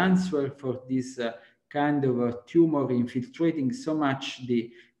probably the answer for this kind of tumor infiltrating so much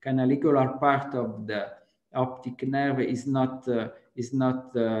the canalicular part of the optic nerve is not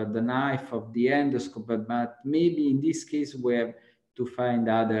the knife of the endoscope, but maybe in this case we have to find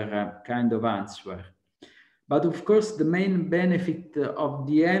other kind of answer. But of course, the main benefit of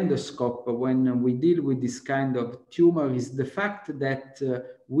the endoscope when we deal with this kind of tumor is the fact that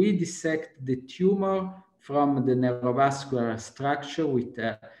we dissect the tumor from the neurovascular structure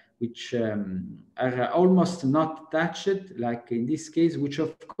which are almost not touched, like in this case, which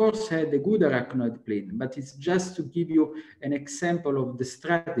of course had a good arachnoid plane, but it's just to give you an example of the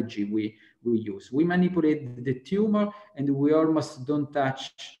strategy we use. We manipulate the tumor and we almost don't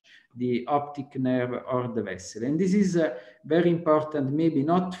touch the optic nerve or the vessel. And this is very important, maybe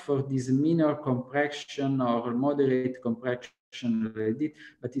not for this minor compression or moderate compression,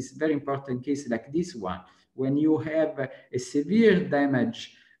 but it's very important case like this one, when you have a severe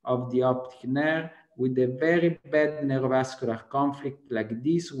damage of the optic nerve with a very bad neurovascular conflict like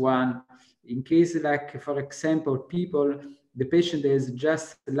this one. In case like, for example, the patient has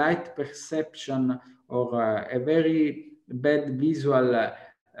just light perception or a very bad visual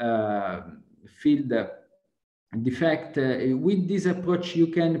field defect, with this approach you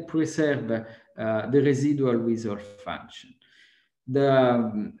can preserve the residual visual function.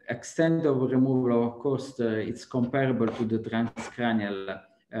 The extent of removal, of course, it's comparable to the transcranial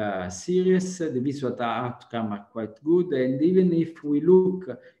series. The visual outcome are quite good, and even if we look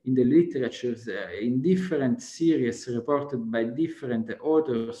in the literatures in different series reported by different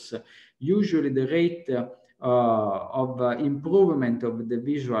authors, usually the rate of improvement of the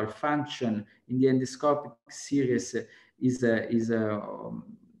visual function in the endoscopic series is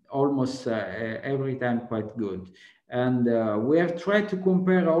almost every time quite good. And we have tried to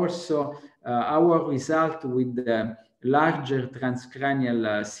compare also our result with the larger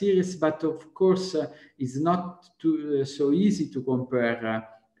transcranial series, but of course it's not so easy to compare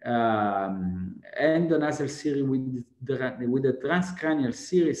endonasal series with the transcranial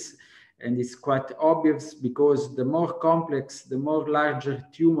series. And it's quite obvious because the more complex, the more larger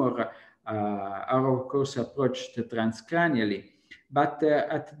tumor are of course approached transcranially. But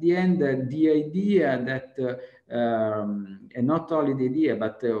at the end, the idea that, and not only the idea,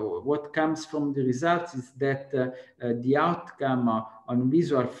 but what comes from the results is that the outcome on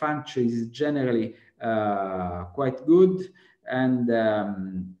visual function is generally quite good. And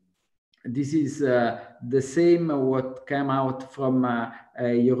this is the same what came out from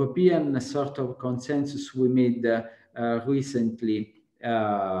a European sort of consensus we made recently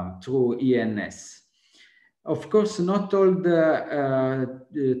through ENS. Of course, not all the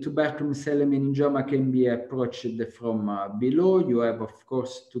tuberculum cell meningioma can be approached from below. You have, of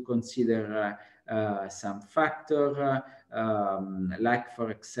course, to consider some factor, like, for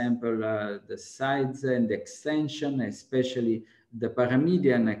example, the size and the extension, especially the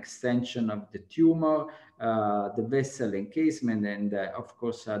paramedian extension of the tumor, the vessel encasement, and of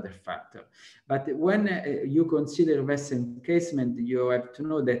course other factors. But when you consider vessel encasement, you have to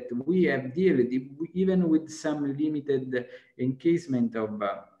know that we have dealt even with some limited encasement of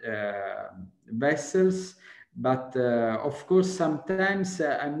vessels. But of course, sometimes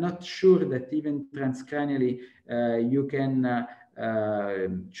I'm not sure that even transcranially you can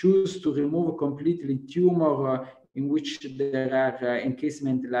choose to remove completely tumor in which there are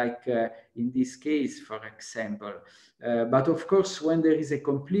encasement like in this case, for example. But of course, when there is a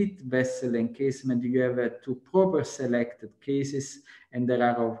complete vessel encasement, you have two proper selected cases, and there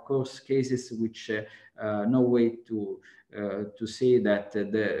are of course cases which no way to say that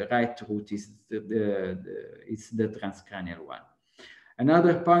the right route is the transcranial one.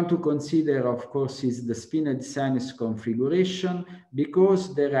 Another point to consider, of course, is the sphenoid sinus configuration,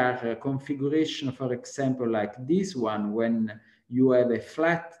 because there are configurations, for example, like this one, when you have a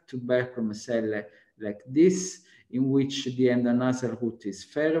flat tuberculum cell like this, in which the endonasal route is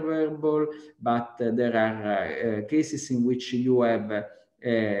favorable, but there are cases in which you have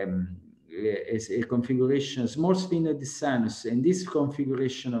a configuration, small sphenoid sinus, and this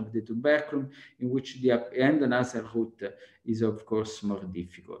configuration of the tuberculum in which the endonasal route is of course more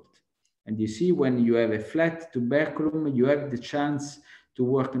difficult. And you see, when you have a flat tuberculum, you have the chance to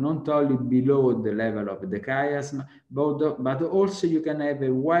work not only below the level of the chiasm, but also you can have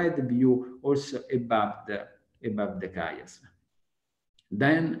a wide view also above the chiasm.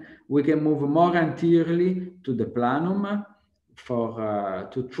 Then we can move more anteriorly to the planum for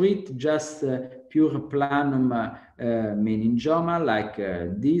to treat just pure planum meningioma like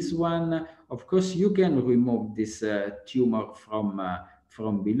this one. Of course, you can remove this tumor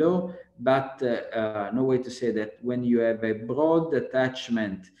from below, but no way to say that when you have a broad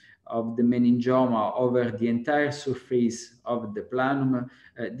attachment of the meningioma over the entire surface of the planum,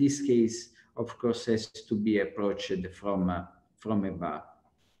 this case, of course, has to be approached from above.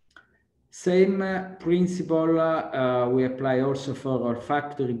 Same principle we apply also for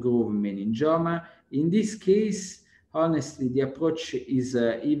olfactory groove meningioma. In this case, honestly, the approach is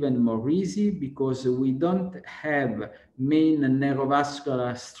even more easy, because we don't have main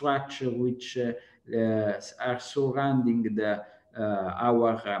neurovascular structure which are surrounding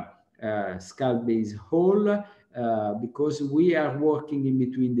our skull base hole, because we are working in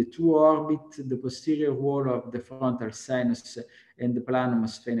between the two orbits, the posterior wall of the frontal sinus and the planum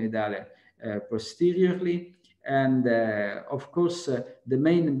sphenoidale posteriorly. And of course, the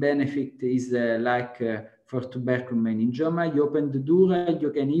main benefit is like for tuberculum meningioma, you open the dura, you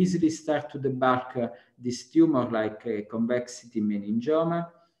can easily start to debulk this tumor like a convexity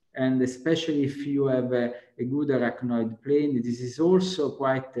meningioma. And especially if you have a good arachnoid plane, this is also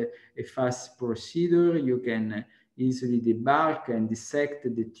quite a fast procedure. You can easily debulk and dissect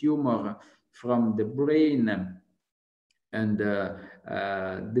the tumor from the brain. And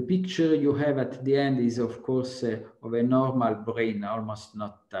the picture you have at the end is, of course, of a normal brain, almost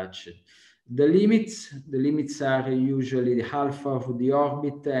not touched. The limits are usually the half of the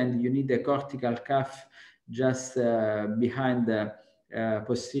orbit, and you need a cortical cuff just behind the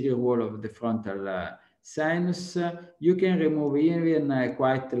posterior wall of the frontal sinus. You can remove even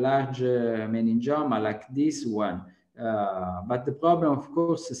quite large meningioma like this one. But the problem, of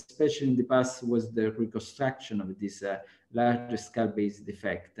course, especially in the past, was the reconstruction of this large skull base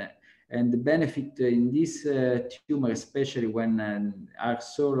defect. And the benefit in this tumor, especially when are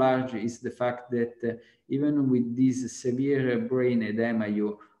so large, is the fact that even with this severe brain edema,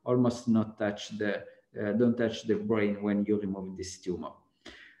 you almost not touch don't touch the brain when you remove this tumor.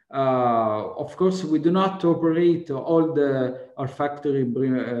 Of course, we do not operate all the olfactory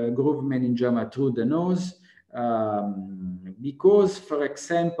groove meningioma through the nose. Because, for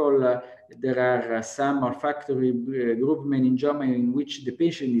example, there are some olfactory groove meningioma in which the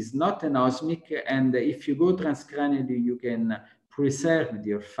patient is not anosmic, and if you go transcranially, you can preserve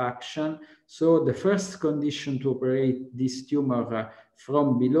the olfaction. So the first condition to operate this tumor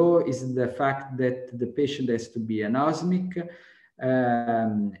from below is the fact that the patient has to be anosmic.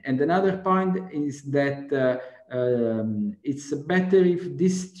 And another point is that it's better if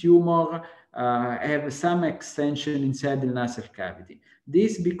this tumor have some extension inside the nasal cavity.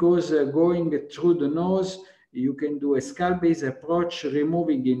 This because going through the nose, you can do a skull base approach,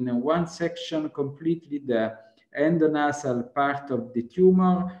 removing in one section completely the endonasal part of the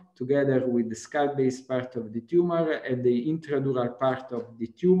tumor, together with the skull base part of the tumor and the intradural part of the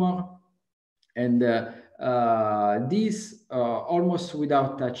tumor. And this almost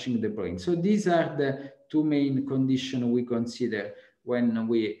without touching the brain. So these are the two main conditions we consider when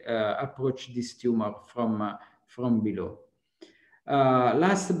we approach this tumor from below.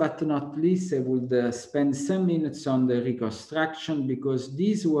 Last but not least, I would spend some minutes on the reconstruction, because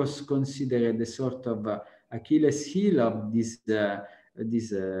this was considered a sort of Achilles heel of this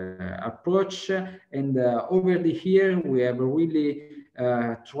approach. And over here, we have really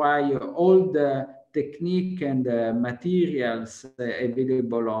tried all the technique and materials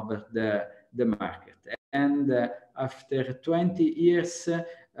available over the market. And after 20 years,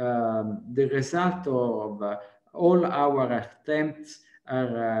 the result of all our attempts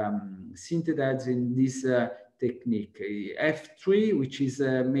are synthesized in this technique. F3, which is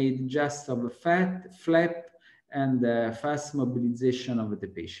made just of fat, flap, and fast mobilization of the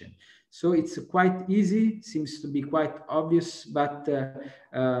patient. So it's quite easy, seems to be quite obvious, but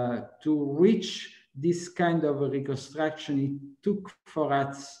to reach this kind of reconstruction, it took for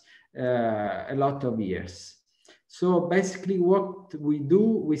us a lot of years. So basically what we do,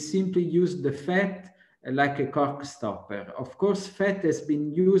 we simply use the fat like a cork stopper. Of course, fat has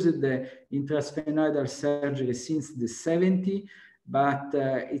been used in transsphenoidal surgery since the 70s, but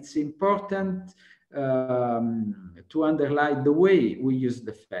it's important to underline the way we use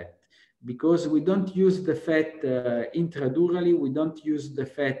the fat, because we don't use the fat intradurally, we don't use the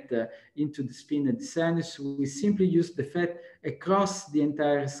fat into the sphenoid sinus, we simply use the fat across the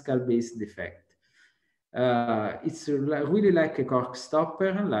entire skull base defect. It's really like a cork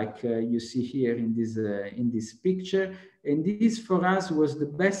stopper, like you see here in this picture, and this for us was the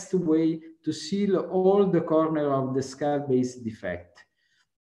best way to seal all the corner of the skull base defect.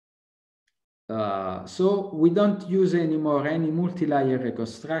 So we don't use anymore any multi-layer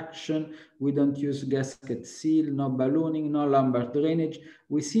reconstruction, we don't use gasket seal, no ballooning, no lumbar drainage,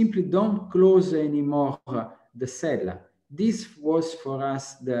 we simply don't close anymore the cella. This was for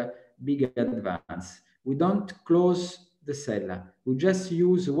us the big advance. We don't close the cella. We just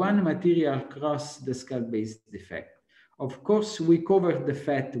use one material across the skull base defect. Of course, we cover the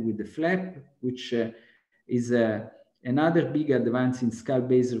fat with the flap, which is another big advance in skull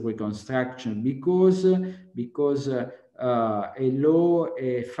base reconstruction, because a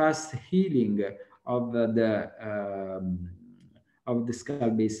fast healing of the skull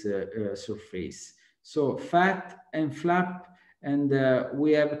base surface. So fat and flap. And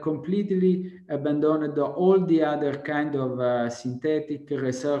we have completely abandoned all the other kind of synthetic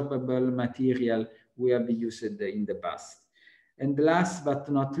resorbable material we have used in the past. And last but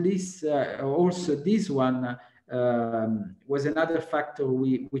not least, also this one was another factor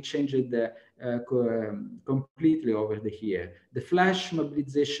we changed completely over the year, the flash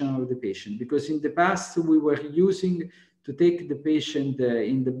mobilization of the patient, because in the past we were using to take the patient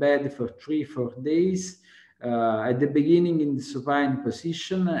in the bed for 3-4 days, at the beginning in the supine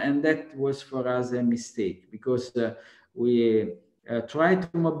position, and that was for us a mistake, because we tried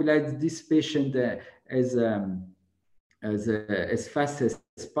to mobilize this patient as fast as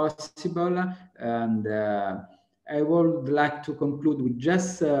possible. And I would like to conclude with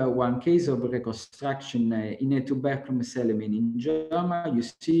just one case of reconstruction in a tuberculum cell meningioma. You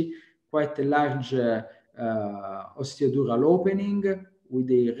see quite a large osteodural opening with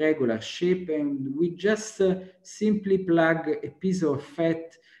a regular shape, and we just simply plug a piece of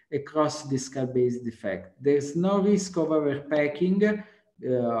fat across the skull base defect. There's no risk of overpacking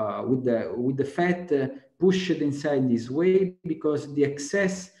with the fat pushed inside this way, because the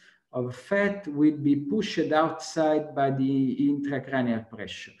excess of fat will be pushed outside by the intracranial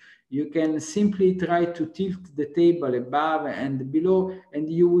pressure. You can simply try to tilt the table above and below, and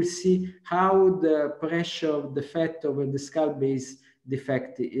you will see how the pressure of the fat over the skull base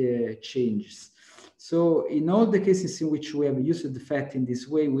defect changes. So in all the cases in which we have used the fat in this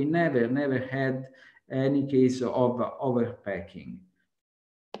way, we never had any case of overpacking.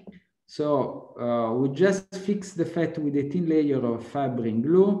 So we just fix the fat with a thin layer of fibrin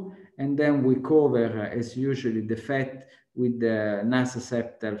glue, and then we cover, as usually, the fat with the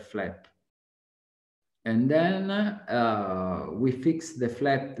nasoseptal flap. And then we fix the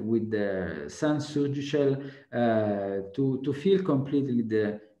flap with the Sans-Surgical to fill completely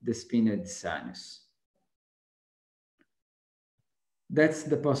the sphenoid sinus. That's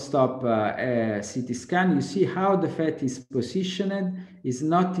the post-op CT scan. You see how the fat is positioned. It's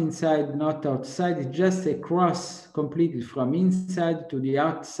not inside, not outside. It's just a cross completely from inside to the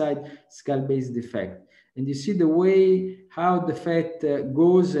outside skull base defect. And you see the way how the fat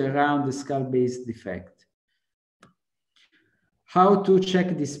goes around the skull base defect. How to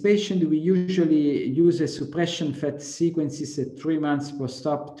check this patient? We usually use a suppression fat sequences at 3 months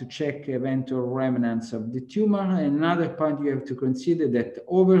post-op to check eventual remnants of the tumor. And another point you have to consider that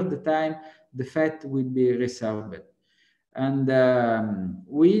over the time, the fat will be resorbed. And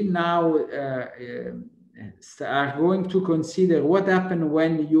we now are going to consider what happens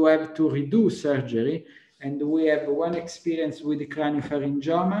when you have to redo surgery. And we have one experience with the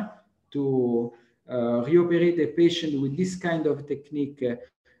craniopharyngioma to reoperate a patient with this kind of technique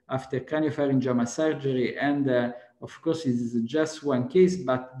after craniopharyngioma surgery. And of course, it's just one case,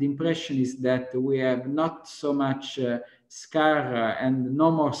 but the impression is that we have not so much scar and no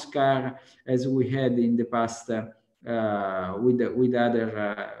more scar as we had in the past with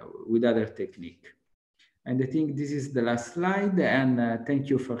other technique. And I think this is the last slide, and thank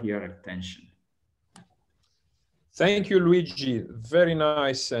you for your attention. Thank you, Luigi. Very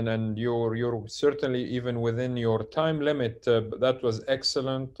nice, and you're certainly even within your time limit. That was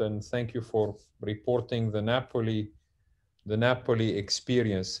excellent, and thank you for reporting the Napoli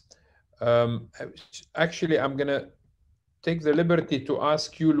experience. Actually, I'm gonna take the liberty to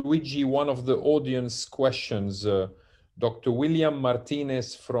ask you, Luigi, one of the audience questions. Dr. William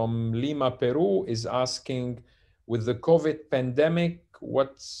Martinez from Lima, Peru is asking, with the COVID pandemic,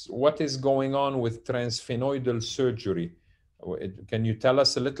 what is going on with transsphenoidal surgery? Can you tell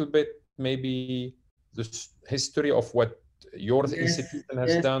us a little bit, maybe the history of what your institution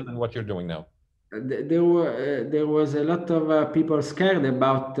has done and what you're doing now? There was a lot of people scared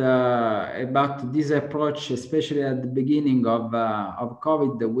about this approach, especially at the beginning of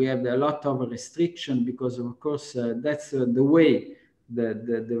COVID. We had a lot of restriction because, of course, that's the way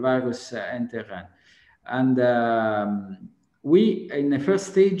the virus entered. And we, in the first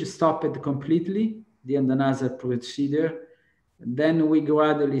stage, stopped completely the endonasal procedure. Then we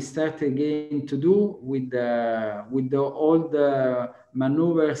gradually started again to do with all the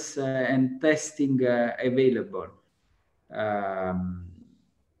maneuvers and testing available.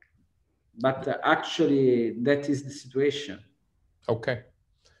 But actually, that is the situation. Okay.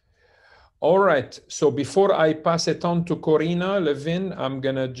 All right. So before I pass it on to Corina Levin, I'm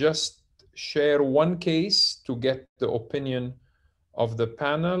going to just share one case to get the opinion of the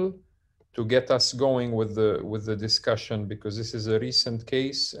panel, to get us going with the discussion, because this is a recent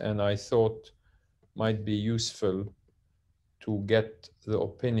case and I thought might be useful to get the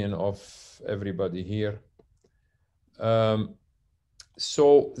opinion of everybody here.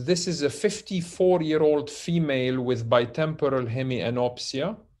 So this is a 54-year-old female with bitemporal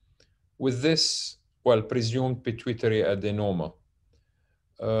hemianopsia with this, well, presumed pituitary adenoma.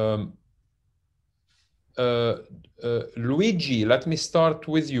 Luigi, let me start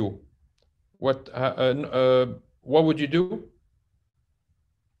with you. What would you do?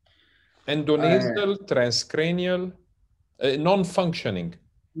 Endonasal, transcranial, non-functioning.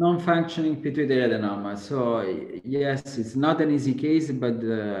 Non-functioning pituitary adenoma. So yes, it's not an easy case, but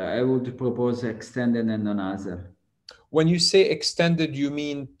I would propose extended endonasal. When you say extended, you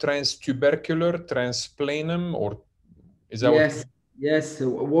mean transtubercular, transplanum, or is that yes, what? Yes.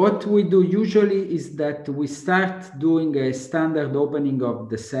 What we do usually is that we start doing a standard opening of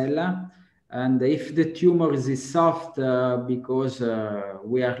the sella. And if the tumor is soft, because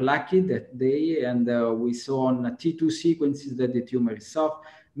we are lucky that day and we saw on T2 sequences that the tumor is soft,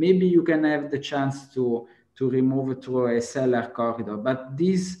 maybe you can have the chance to remove it through a sellar corridor. But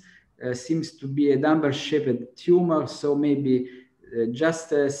this seems to be a double-shaped tumor, so maybe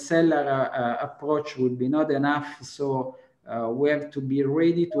just a sellar approach would be not enough. So we have to be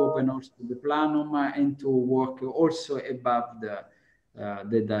ready to open also the planum and to work also above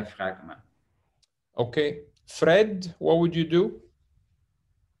the diaphragm. Okay. Fred, what would you do?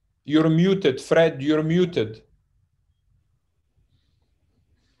 You're muted. Fred, you're muted.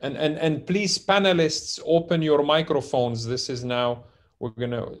 And please, panelists, open your microphones. This is now, we're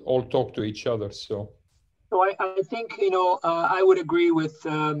going to all talk to each other. So I think, I would agree with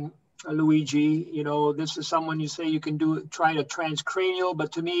Luigi. This is someone you say you can try a transcranial,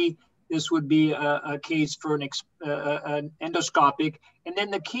 but to me, this would be a case for an endoscopic. And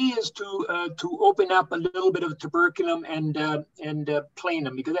then the key is to open up a little bit of tuberculum and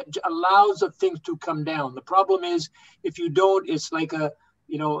planum, because that allows the things to come down. The problem is if you don't, it's like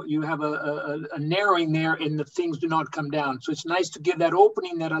you have a narrowing there and the things do not come down. So it's nice to give that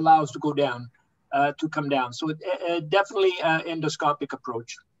opening that allows to go down, to come down. So definitely endoscopic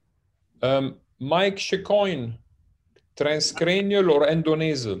approach. Mike Chicoine, transcranial or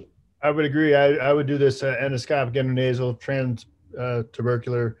endonasal? I would agree. I would do this endoscopic, endonasal,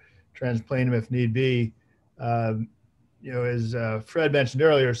 tubercular, transplanum if need be. As Fred mentioned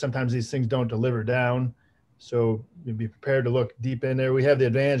earlier, sometimes these things don't deliver down. So you'd be prepared to look deep in there. We have the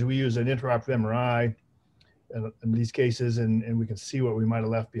advantage, we use an intraoperative MRI in these cases, and we can see what we might have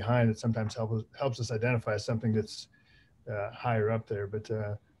left behind. It sometimes helps us identify something that's higher up there, but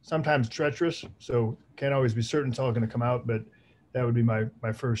sometimes treacherous. So can't always be certain it's all going to come out, but that would be my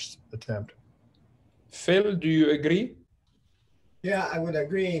first attempt. Phil, do you agree? Yeah, I would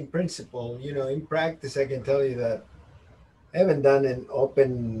agree in principle. You know, in practice, I can tell you that I haven't done an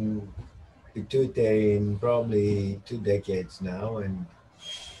open pituitary in probably 2 decades now, and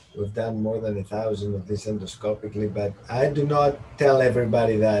we've done more than 1,000 of this endoscopically, but I do not tell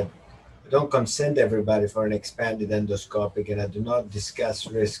everybody that. I don't consent everybody for an expanded endoscopic, and I do not discuss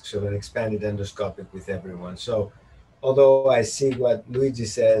risks of an expanded endoscopic with everyone. So although I see what Luigi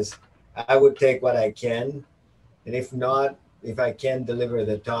says, I would take what I can, and if not, if I can deliver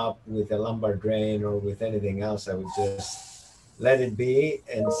the top with a lumbar drain or with anything else, I would just let it be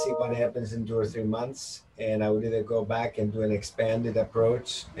and see what happens in 2 or 3 months. And I would either go back and do an expanded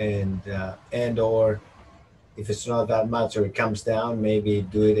approach and or if it's not that much or it comes down, maybe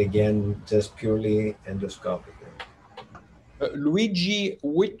do it again just purely endoscopically. Luigi,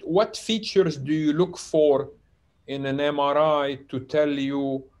 what features do you look for in an MRI to tell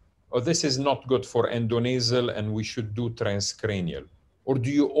you, oh, this is not good for endonasal and we should do transcranial? Or do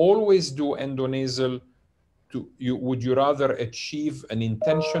you always do endonasal? Would you rather achieve an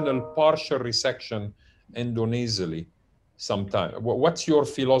intentional partial resection endonasally sometime? What's your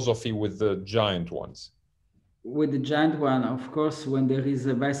philosophy with the giant ones? With the giant one, of course, when there is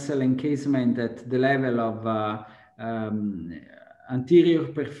a vessel encasement at the level of anterior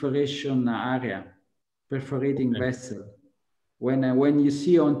perforation area, perforating vessel. When you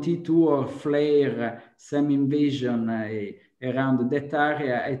see on T2 or flare some invasion around that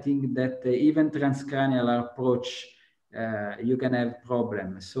area, I think that even transcranial approach, you can have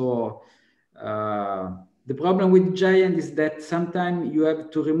problems. So the problem with giant is that sometimes you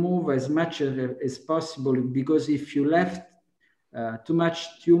have to remove as much as possible, because if you left too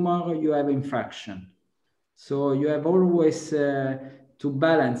much tumor, you have infection. So you have always to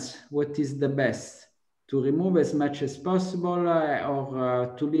balance what is the best, to remove as much as possible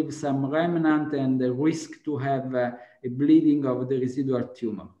or to leave some remnant and risk to have a bleeding of the residual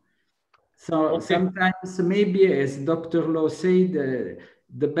tumor. So sometimes maybe, as Dr. Lowe said,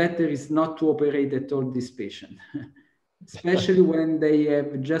 the better is not to operate at all this patient, especially when they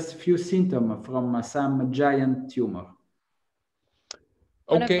have just few symptoms from some giant tumor.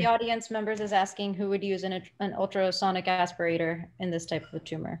 One of the audience members is asking who would use an ultrasonic aspirator in this type of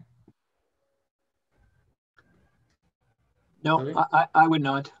tumor. No, I would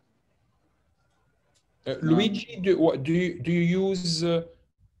not. Luigi, do you use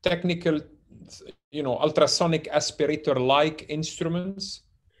technical, ultrasonic aspirator-like instruments?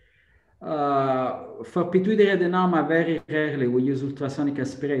 For pituitary adenoma, very rarely we use ultrasonic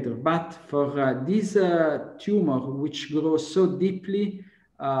aspirator, but for this tumor which grows so deeply,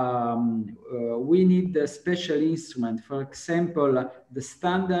 we need a special instrument. For example, the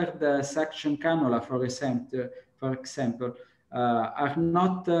standard suction cannula, for example, are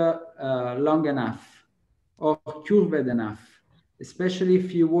not long enough or curved enough. Especially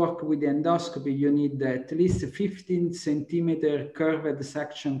if you work with endoscopy, you need at least 15 centimeter curved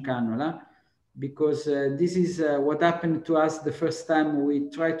suction cannula, because this is what happened to us the first time we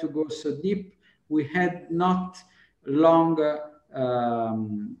tried to go so deep. We had not long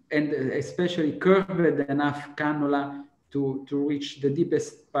and especially curved enough cannula to reach the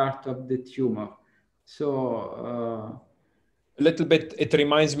deepest part of the tumor. So a little bit, it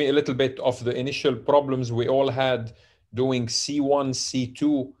reminds me a little bit of the initial problems we all had doing C1,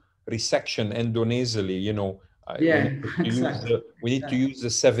 C2 resection endonasally. We need to use the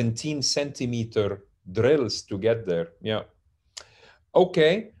 17 centimeter drills to get there. Yeah.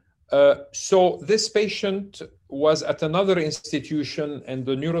 Okay. So this patient was at another institution, and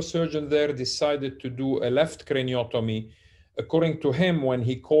the neurosurgeon there decided to do a left craniotomy. According to him, when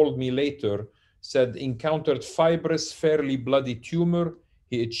he called me later, said encountered fibrous, fairly bloody tumor.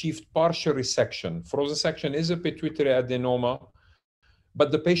 He achieved partial resection. Frozen section is a pituitary adenoma, but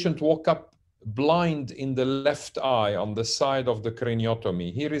the patient woke up blind in the left eye on the side of the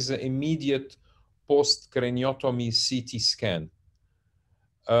craniotomy. Here is an immediate post-craniotomy CT scan.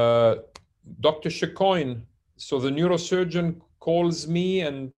 Dr. Chicoine, so the neurosurgeon calls me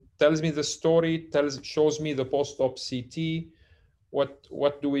and tells me the story, shows me the post-op CT.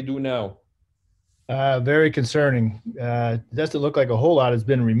 What do we do now? Very concerning. Doesn't look like a whole lot has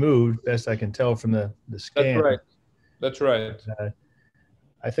been removed, best I can tell from the scan. That's right. That's right.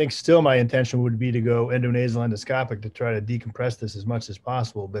 I think still my intention would be to go endonasal endoscopic to try to decompress this as much as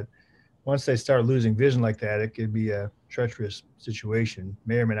possible. But once they start losing vision like that, it could be a treacherous situation.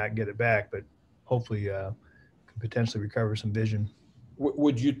 May or may not get it back, but hopefully could potentially recover some vision.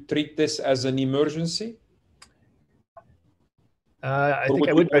 Would you treat this as an emergency? I think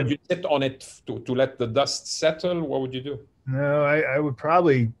I would. Would you sit on it to let the dust settle? What would you do? No, I would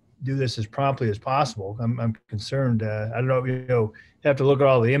probably do this as promptly as possible. I'm concerned. I don't know, you know, you have to look at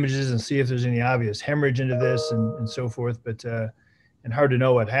all the images and see if there's any obvious hemorrhage into this and so forth, but, and hard to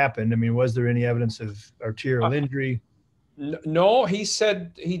know what happened. I mean, was there any evidence of arterial injury? No, he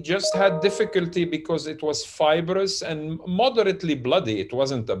said he just had difficulty because it was fibrous and moderately bloody. It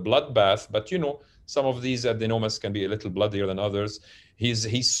wasn't a bloodbath, but you know, some of these adenomas can be a little bloodier than others. He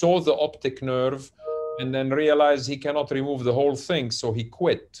saw the optic nerve and then realized he cannot remove the whole thing, so he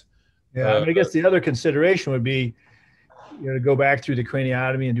quit. Yeah, I mean, I guess the other consideration would be, you know, to go back through the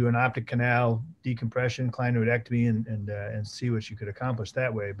craniotomy and do an optic canal decompression, clinoidectomy, and see what you could accomplish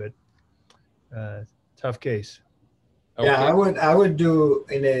that way. But tough case. Okay. Yeah, I would do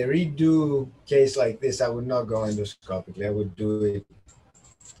in a redo case like this. I would not go endoscopically. I would do it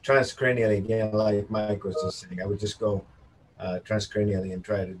transcranially again, like Mike was just saying. I would just go transcranially and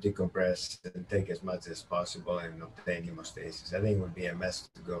try to decompress and take as much as possible and obtain hemostasis. I think it would be a mess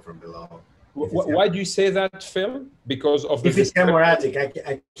to go from below. Why do you say that, Phil? Because of the if it's hemorrhagic,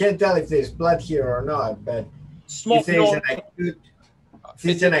 I can't tell if there's blood here or not, but if there's an acute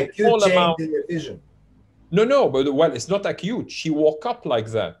change in the vision. No, but well, it's not acute. She woke up like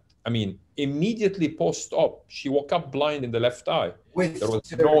that. I mean, immediately post-op, she woke up blind in the left eye. There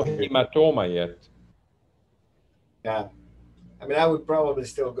was no hematoma yet. Yeah. I mean, I would probably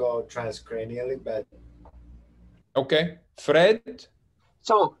still go transcranially, but... Okay. Fred?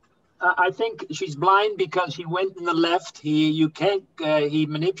 So, I think she's blind because he went in the left. He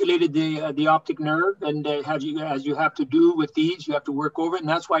manipulated the optic nerve, and as you have to do with these, you have to work over it, and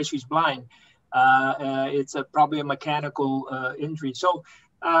that's why she's blind. It's probably a mechanical injury. So,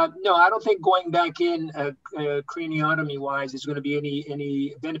 no, I don't think going back in craniotomy-wise is going to be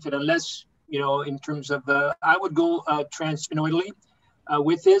any benefit unless, you know, in terms of, I would go transsphenoidally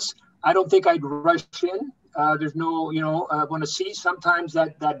with this. I don't think I'd rush in. There's no, you know, I want to see sometimes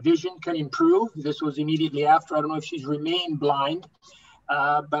that vision can improve. This was immediately after. I don't know if she's remained blind,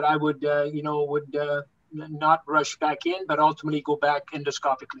 but I would, you know, not rush back in, but ultimately go back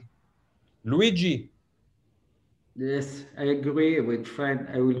endoscopically. Luigi? Yes, I agree with Fred.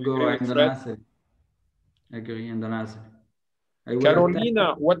 I will go ENDONASAL. I agree, ENDONASAL.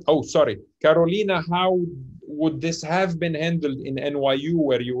 Carolina, Carolina, how would this have been handled in NYU,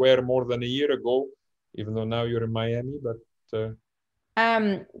 where you were more than a year ago, even though now you're in Miami? But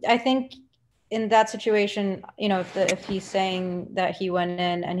I think in that situation, you know, if he's saying that he went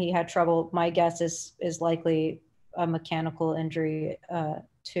in and he had trouble, my guess is likely a mechanical injury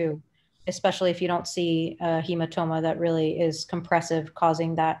too, especially if you don't see a hematoma that really is compressive,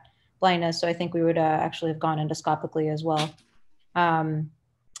 causing that blindness. So I think we would actually have gone endoscopically as well. And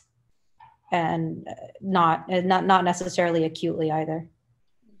not necessarily acutely either.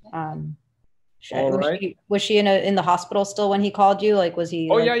 Was she in the hospital still when he called you? Like, was he?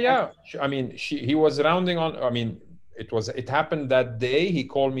 Oh, yeah. I mean, he was rounding on. I mean, it happened that day. He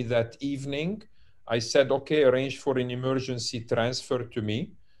called me that evening. I said, okay, arrange for an emergency transfer to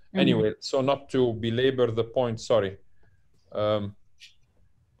me. Anyway, so not to belabor the point, sorry.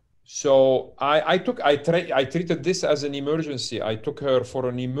 So I treated this as an emergency. I took her for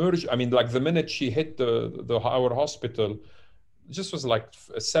an emergency. I mean, like the minute she hit our hospital, just was like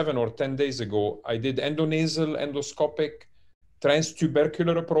 7 or 10 days ago, I did endonasal, endoscopic,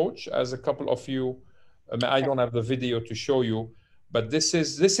 transtubercular approach, as a couple of you, I don't have the video to show you, but this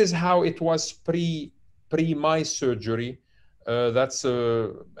is how it was pre my surgery.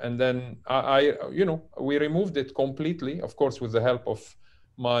 And then you know, we removed it completely, of course, with the help of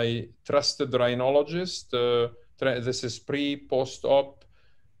my trusted rhinologist. This is post-op.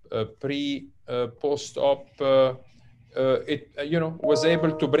 It, you know, was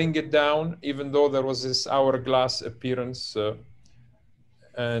able to bring it down, even though there was this hourglass appearance.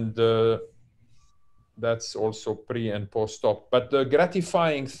 And that's also pre and post-op. But the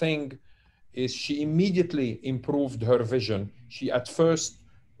gratifying thing is she immediately improved her vision. She at first,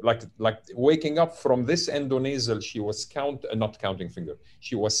 like waking up from this endonasal, she was not counting finger.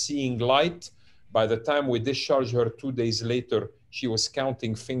 She was seeing light. By the time we discharged her 2 days later, she was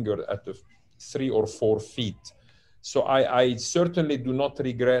counting finger at 3 or 4 feet. So I certainly do not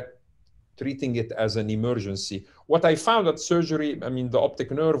regret treating it as an emergency. What I found at surgery, I mean, the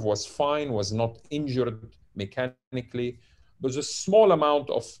optic nerve was fine, was not injured mechanically. There was a small amount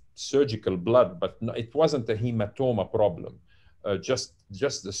of surgical blood, but it wasn't a hematoma problem. Just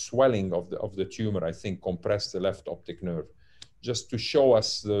the swelling of the tumor, I think, compressed the left optic nerve. Just to show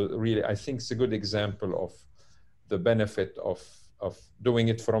us really, I think it's a good example of the benefit of doing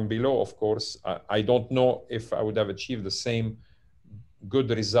it from below. Of course, I don't know if I would have achieved the same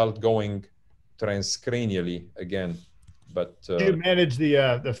good result going transcranially again, But you manage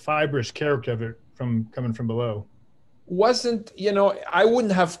the fibrous character of it from coming from below. Wasn't, you know, I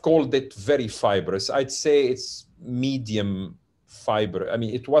wouldn't have called it very fibrous. I'd say it's medium fiber. I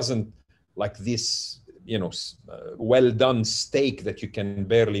mean, it wasn't like this, you know, well done steak that you can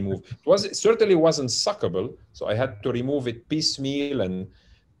barely move. It certainly wasn't suckable, so I had to remove it piecemeal and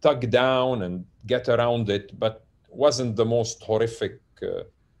tug down and get around it, but wasn't the most horrific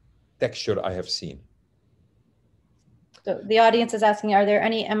texture I have seen. So the audience is asking, are there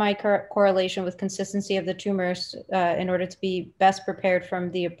any MI correlation with consistency of the tumors in order to be best prepared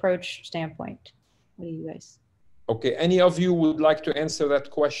from the approach standpoint? What do you guys? Okay, any of you would like to answer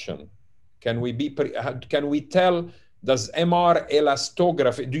that question? Can we tell, does MR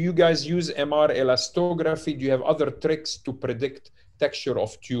elastography, do you guys use MR elastography? Do you have other tricks to predict texture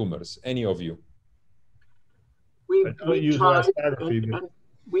of tumors? Any of you?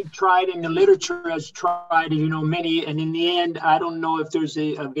 We've tried, and the literature has tried, you know, many, and in the end, I don't know if there's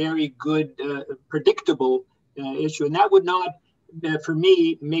a very good predictable issue, and that would not, for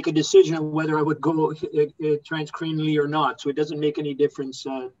me, make a decision on whether I would go transcranially or not. So it doesn't make any difference,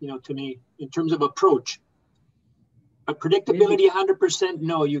 you know, to me in terms of approach. But predictability, 100%,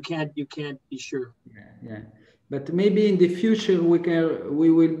 no, you can't be sure. Yeah. But maybe in the future we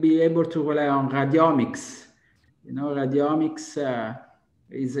will be able to rely on radiomics. You know, radiomics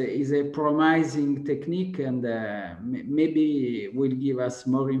is a promising technique, and maybe will give us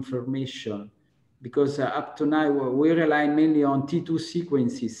more information, because up to now we rely mainly on T2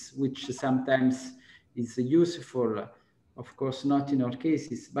 sequences, which sometimes is useful, of course not in all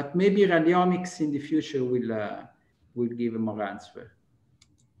cases, but maybe radiomics in the future will give more answer.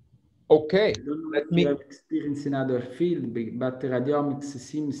 Okay, let me have experience in other field, but radiomics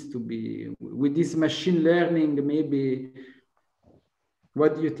seems to be, with this machine learning, maybe.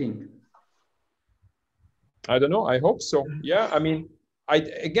 What do you think? I don't know. I hope so. Yeah, I mean, I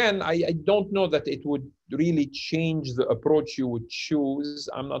don't know that it would really change the approach you would choose.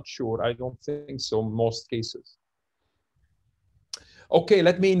 I'm not sure. I don't think so in most cases. Okay,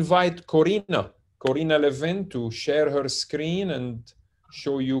 let me invite Corina Levin to share her screen and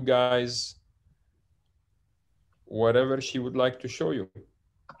show you guys whatever she would like to show you.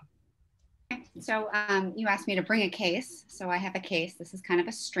 So you asked me to bring a case. So I have a case. This is kind of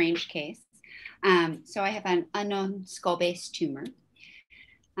a strange case. So I have an unknown skull-based tumor.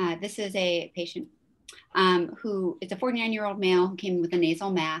 This is a patient who is a 49-year-old male who came with a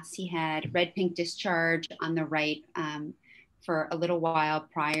nasal mass. He had red-pink discharge on the right for a little while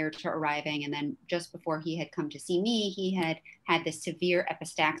prior to arriving. And then just before he had come to see me, he had had this severe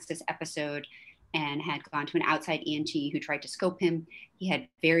epistaxis episode and had gone to an outside ENT who tried to scope him. He had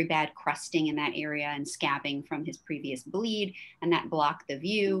very bad crusting in that area and scabbing from his previous bleed, and that blocked the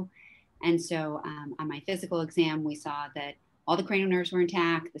view. And so on my physical exam, we saw that all the cranial nerves were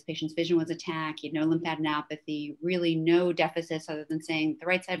intact. This patient's vision was intact. He had no lymphadenopathy, really no deficits other than saying the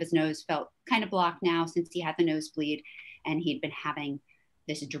right side of his nose felt kind of blocked now since he had the nosebleed and he'd been having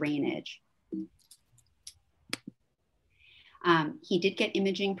this drainage. He did get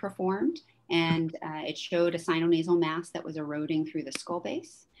imaging performed, and it showed a sinonasal mass that was eroding through the skull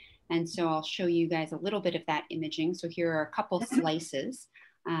base. And so I'll show you guys a little bit of that imaging. So here are a couple slices,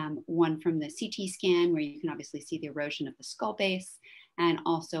 one from the CT scan where you can obviously see the erosion of the skull base, and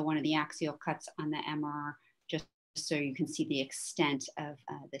also one of the axial cuts on the MR, just so you can see the extent of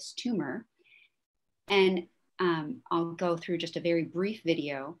this tumor. And I'll go through just a very brief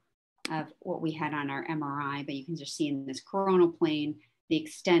video of what we had on our MRI, but you can just see in this coronal plane the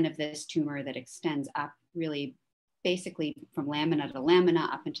extent of this tumor that extends up really basically from lamina to lamina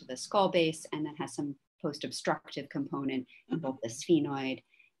up into the skull base, and then has some post-obstructive component in both the sphenoid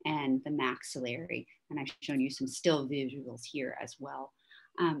and the maxillary. And I've shown you some still visuals here as well.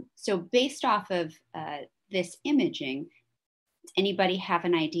 So based off of this imaging, does anybody have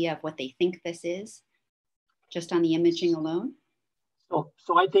an idea of what they think this is, just on the imaging alone?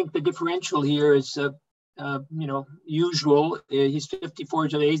 So I think the differential here is, usual. He's 54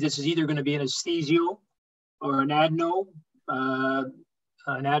 years of age. This is either going to be an esthesio or an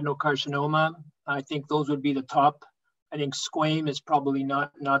adenocarcinoma. I think those would be the top. I think squame is probably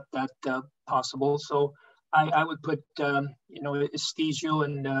not that possible. So I would put, esthesio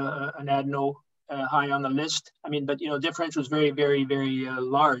and an adeno high on the list. I mean, but, differential is very, very, very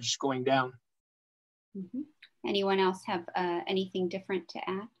large going down. Mm-hmm. Anyone else have anything different to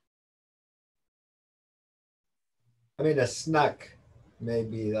add? I mean, a SNUC may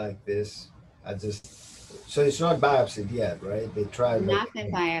be like this. So it's not biopsied yet, right? They tried. Not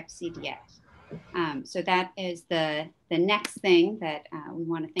been biopsied yet. So that is the next thing that we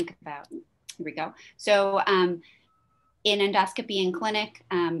want to think about. Here we go. So In endoscopy in clinic,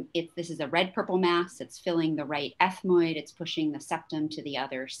 this is a red-purple mass. It's filling the right ethmoid. It's pushing the septum to the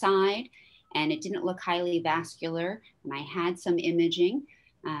other side. And it didn't look highly vascular. And I had some imaging.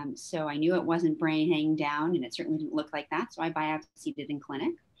 So I knew it wasn't brain hanging down, and it certainly didn't look like that. So I biopsied it in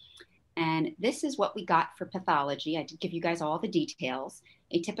clinic. And this is what we got for pathology. I did give you guys all the details.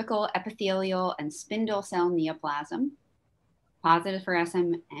 A typical epithelial and spindle cell neoplasm, positive for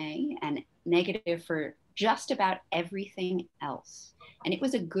SMA and negative for just about everything else. And it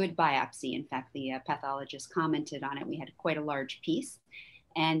was a good biopsy. In fact, the pathologist commented on it. We had quite a large piece,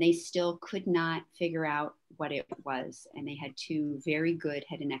 and they still could not figure out what it was. And they had two very good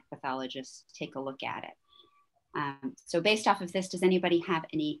head and neck pathologists take a look at it. So based off of this, does anybody have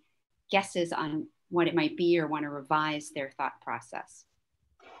any guesses on what it might be or want to revise their thought process?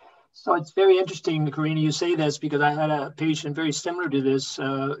 So it's very interesting, Karina, you say this, because I had a patient very similar to this.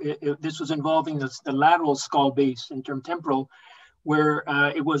 This was involving the lateral skull base, intertemporal, where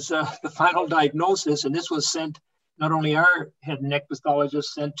it was the final diagnosis, and this was sent, not only our head and neck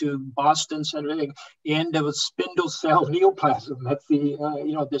pathologist, sent to Boston, sent everything, the end of a spindle cell neoplasm. That's the,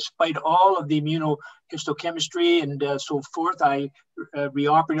 despite all of the immunohistochemistry and so forth, I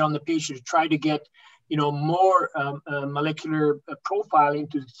reoperated on the patient to try to get more molecular profiling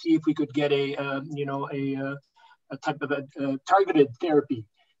to see if we could get a type of a targeted therapy.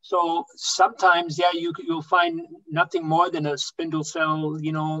 So sometimes, yeah, you'll find nothing more than a spindle cell,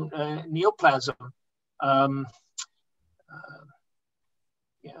 neoplasm.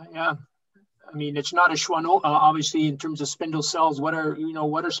 Yeah. I mean, it's not a schwannoma, obviously, in terms of spindle cells. What are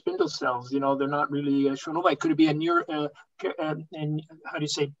spindle cells? They're not really a schwannoma. Could it be a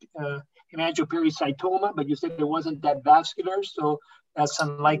hemangiopericytoma? But you said it wasn't that vascular, so that's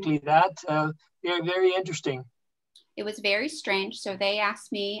unlikely that. They're very interesting. It was very strange. So they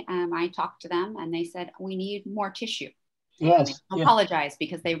asked me, I talked to them, and they said, we need more tissue. Yes. I apologize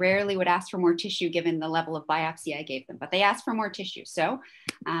because they rarely would ask for more tissue given the level of biopsy I gave them, but they asked for more tissue. So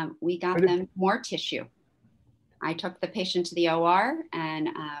we got them more tissue. I took the patient to the OR and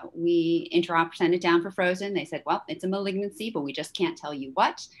we intraop sent it down for frozen. They said, well, it's a malignancy, but we just can't tell you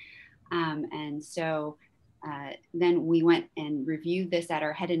what. And so then we went and reviewed this at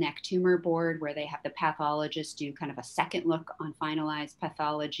our head and neck tumor board, where they have the pathologist do kind of a second look on finalized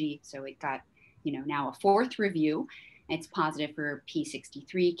pathology. So it got, now a fourth review. It's positive for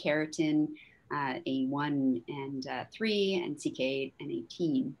P63, keratin, A1 and 3, and CK8 and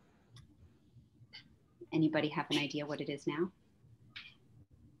 18. Anybody have an idea what it is now?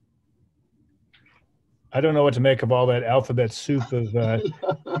 I don't know what to make of all that alphabet soup of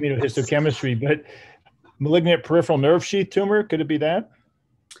immunohistochemistry, but malignant peripheral nerve sheath tumor, could it be that?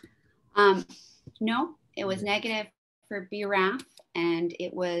 No, it was negative for BRAF, and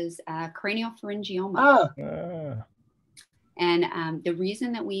it was craniopharyngioma. And the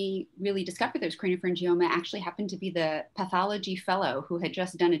reason that we really discovered there was craniopharyngioma actually happened to be the pathology fellow who had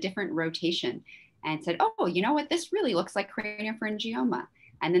just done a different rotation and said, oh, you know what, this really looks like craniopharyngioma.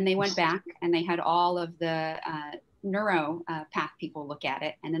 And then they went back and they had all of the neuro path people look at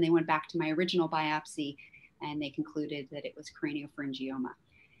it. And then they went back to my original biopsy and they concluded that it was craniopharyngioma.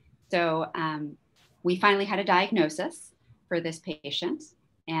 So we finally had a diagnosis for this patient.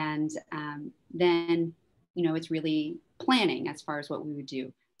 And then, it's really planning as far as what we would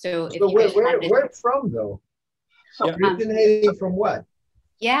do. So if where from though? So originating from what?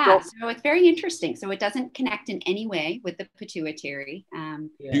 Yeah, so it's very interesting. So it doesn't connect in any way with the pituitary.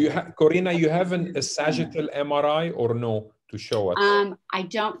 Do you Corina, you have a sagittal MRI or no to show us? I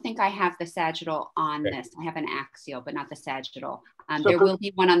don't think I have the sagittal on this. I have an axial, but not the sagittal. There will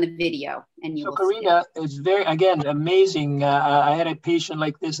be one on the video, and you will Corina, it's very, again, amazing. I had a patient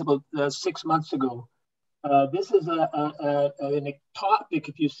like this about 6 months ago. This is an ectopic,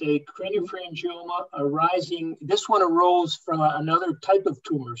 if you say, craniopharyngioma arising. This one arose from another type of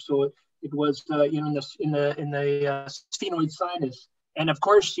tumor. So it was, in the sphenoid sinus. And of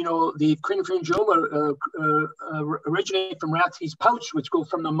course, the craniopharyngioma originated from Rathke's pouch, which go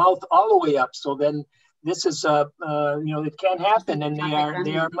from the mouth all the way up. So then this is, it can happen, and they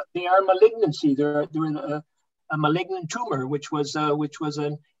are malignancy. They're a malignant tumor, which was a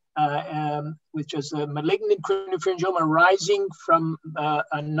malignant craniopharyngioma arising from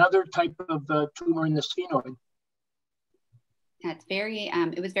another type of tumor in the sphenoid. That's very,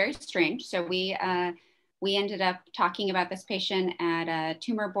 it was very strange. So we ended up talking about this patient at a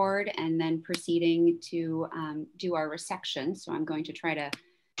tumor board and then proceeding to do our resection. So I'm going to try to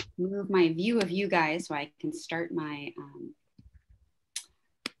move my view of you guys so I can start my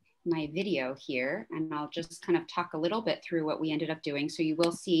my video here, and I'll just kind of talk a little bit through what we ended up doing. So you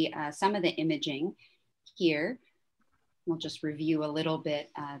will see some of the imaging here. we'll just review a little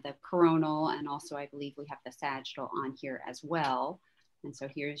bit the coronal, and also I believe we have the sagittal on here as well. And so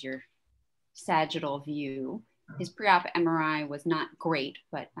here's your sagittal view. His pre-op MRI was not great,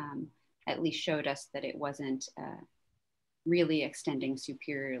 but at least showed us that it wasn't really extending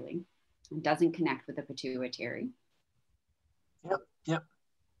superiorly. It doesn't connect with the pituitary. Yep, yep.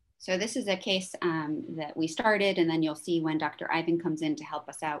 So this is a case that we started, and then you'll see when Dr. Ivan comes in to help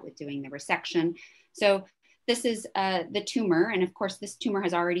us out with doing the resection. So this is the tumor, and of course this tumor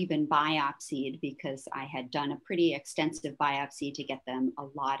has already been biopsied because I had done a pretty extensive biopsy to get them a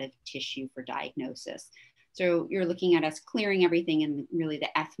lot of tissue for diagnosis. So you're looking at us clearing everything in really the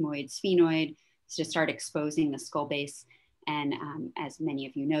ethmoid, sphenoid to start exposing the skull base. And as many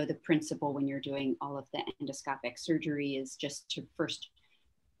of you know, the principle when you're doing all of the endoscopic surgery is just to first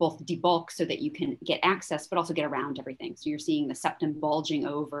both debulk so that you can get access, but also get around everything. So you're seeing the septum bulging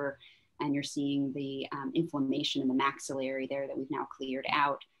over, and you're seeing the inflammation in the maxillary there that we've now cleared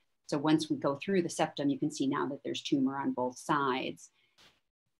out. So once we go through the septum, you can see now that there's tumor on both sides.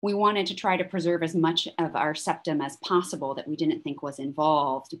 We wanted to try to preserve as much of our septum as possible that we didn't think was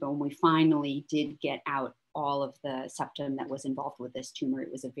involved, but when we finally did get out all of the septum that was involved with this tumor,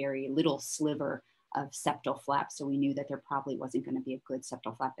 it was a very little sliver of septal flap. So we knew that there probably wasn't going to be a good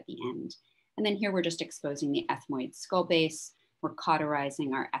septal flap at the end. And then here we're just exposing the ethmoid skull base. We're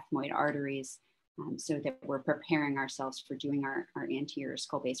cauterizing our ethmoid arteries so that we're preparing ourselves for doing our anterior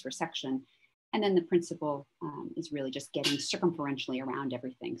skull base resection. And then the principle is really just getting circumferentially around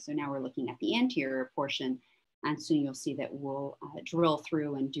everything. So now we're looking at the anterior portion, and soon you'll see that we'll drill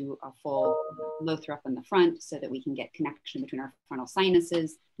through and do a full Lothrop in the front so that we can get connection between our frontal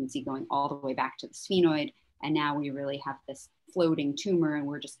sinuses. You can see going all the way back to the sphenoid. And now we really have this floating tumor, and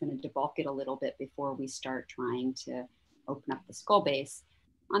we're just going to debulk it a little bit before we start trying to open up the skull base.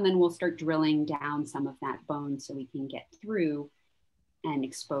 And then we'll start drilling down some of that bone so we can get through and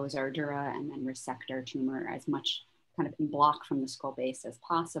expose our dura and then resect our tumor as much kind of in block from the skull base as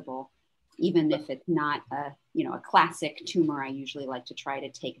possible. Even if it's not a classic tumor, I usually like to try to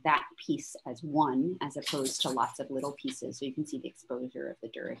take that piece as one as opposed to lots of little pieces. So you can see the exposure of the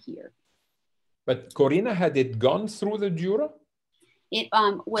dura here. But Corina, had it gone through the dura? It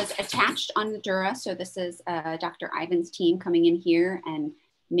was attached on the dura. So this is Dr. Ivan's team coming in here and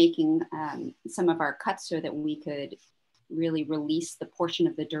making some of our cuts so that we could really release the portion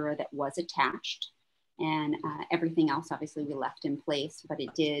of the dura that was attached. And everything else, obviously, we left in place, but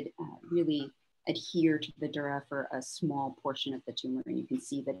it did really adhere to the dura for a small portion of the tumor. And you can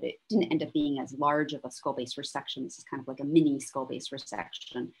see that it didn't end up being as large of a skull base resection. This is kind of like a mini skull base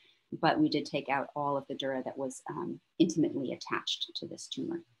resection, but we did take out all of the dura that was intimately attached to this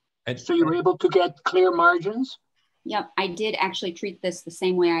tumor. And so you were able to get clear margins? Yep, I did actually treat this the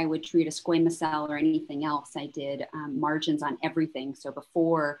same way I would treat a squamous cell or anything else. I did margins on everything. So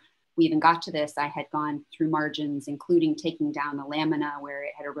before we even got to this, I had gone through margins, including taking down the lamina where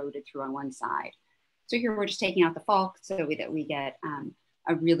it had eroded through on one side. So here we're just taking out the falc so that we get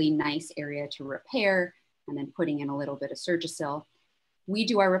a really nice area to repair, and then putting in a little bit of Surgisil. We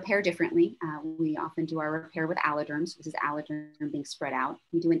do our repair differently. We often do our repair with alloderm. So this is alloderm being spread out.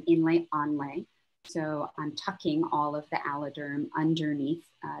 We do an inlay onlay. So I'm tucking all of the alloderm underneath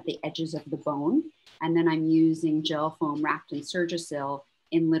the edges of the bone. And then I'm using gel foam wrapped in Surgisil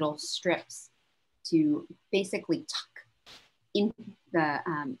in little strips to basically tuck in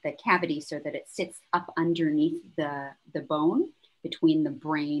the cavity so that it sits up underneath the bone between the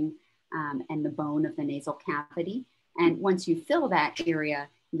brain and the bone of the nasal cavity. And once you fill that area,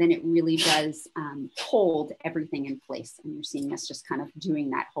 then it really does hold everything in place. And you're seeing us just kind of doing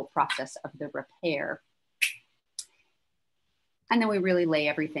that whole process of the repair. And then we really lay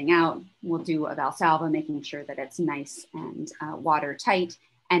everything out. We'll do a Valsalva, making sure that it's nice and watertight.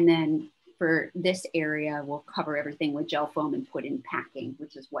 And then for this area, we'll cover everything with gel foam and put in packing,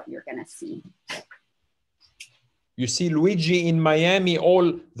 which is what you're gonna see. You see, Luigi, in Miami,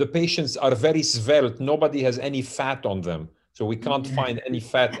 all the patients are very svelte. Nobody has any fat on them. So we can't find any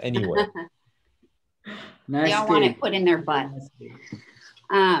fat anywhere. Nice. They all want it put in their butt.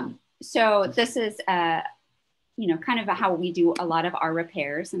 So this is, kind of how we do a lot of our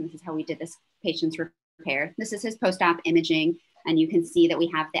repairs. And this is how we did this patient's repair. This is his post-op imaging. And you can see that we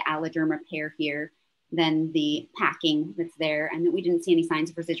have the alloderm repair here, then the packing that's there, and that we didn't see any signs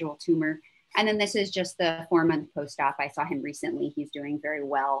of residual tumor. And then this is just the 4-month post-op. I saw him recently. He's doing very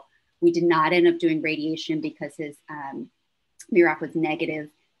well. We did not end up doing radiation because his MIRAF was negative.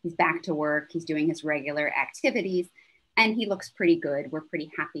 He's back to work. He's doing his regular activities, and he looks pretty good. We're pretty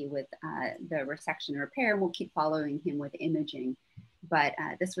happy with the resection and repair, and we'll keep following him with imaging. But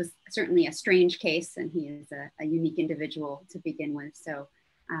this was certainly a strange case, and he is a unique individual to begin with. So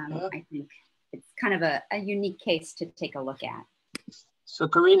I think it's kind of a unique case to take a look at. So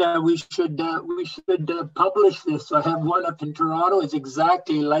Karina, we should publish this. I have one up in Toronto. It's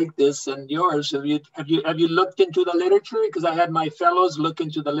exactly like this, and yours. Have you looked into the literature? Because I had my fellows look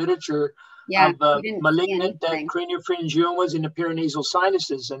into the literature of malignant craniopharyngiomas in the paranasal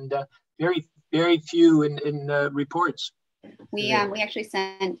sinuses, and very few in reports. We actually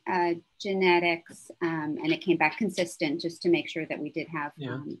sent genetics, and it came back consistent, just to make sure that we did have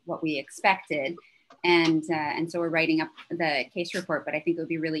what we expected. And so we're writing up the case report, but I think it would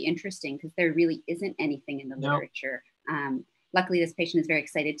be really interesting because there really isn't anything in the literature. Luckily, this patient is very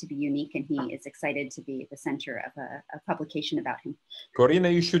excited to be unique, and he is excited to be the center of a publication about him.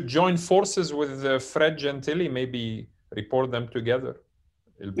 Corina, you should join forces with Fred Gentili, maybe report them together.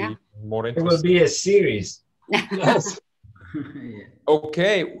 It'll be more interesting. It will be a series. Yes.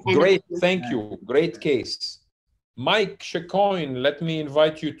 Okay, great. Thank you. Great case. Mike Chicoine, let me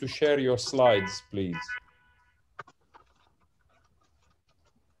invite you to share your slides, please.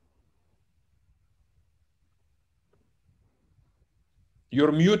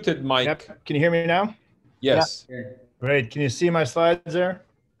 You're muted, Mike. Yep. Can you hear me now? Yes. Yeah. Great. Can you see my slides there?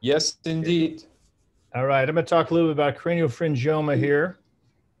 Yes, indeed. All right. I'm going to talk a little bit about craniopharyngioma here.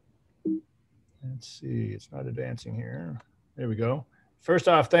 Let's see. It's not advancing here. There we go. First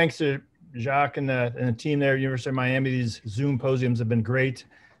off, thanks to Jacques and the team there at University of Miami. These Zoom podiums have been great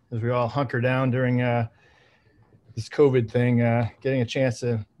as we all hunker down during this COVID thing, getting a chance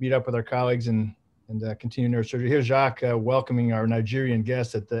to meet up with our colleagues and continue neurosurgery. Here's Jacques welcoming our Nigerian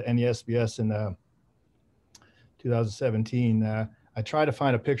guest at the NESBS in 2017. I tried to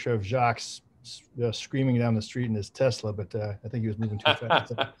find a picture of Jacques screaming down the street in his Tesla, but I think he was moving too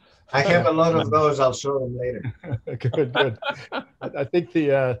fast. I have a lot of those. I'll show them later. Good. I think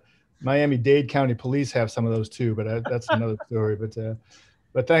the Miami Dade County Police have some of those too, but that's another story.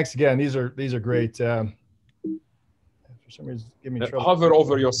 But thanks again. These are great. For some reason, give me trouble. Hover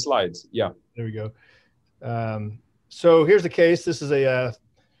over your slides. Yeah. There we go. So here's the case. This is a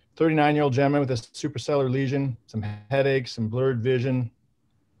 39-year-old gentleman with a suprasellar lesion, some headaches, some blurred vision,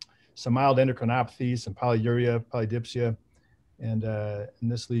 some mild endocrinopathy, some polyuria, polydipsia, and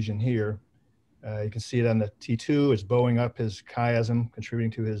this lesion here. You can see it on the T2. It's bowing up his chiasm,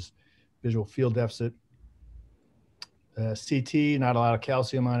 contributing to his visual field deficit. CT, not a lot of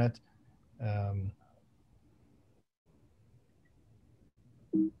calcium on it.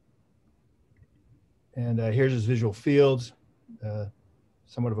 And here's his visual fields,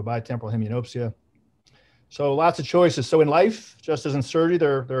 somewhat of a bitemporal hemianopsia. So lots of choices. So in life, just as in surgery,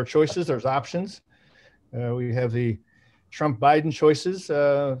 there are choices, there's options. We have the Trump-Biden choices.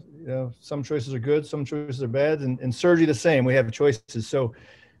 Some choices are good, some choices are bad. And in surgery, the same, we have choices. So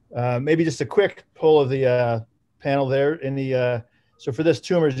maybe just a quick poll of the panel there. So for this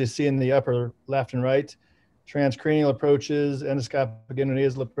tumor, as you see in the upper left and right, transcranial approaches, endoscopic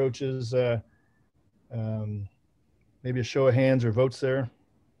endonasal approaches, maybe a show of hands or votes there.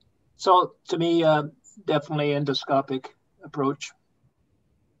 So to me, definitely endoscopic approach.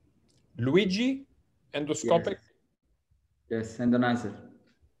 Luigi, endoscopic? Yes, endonasal.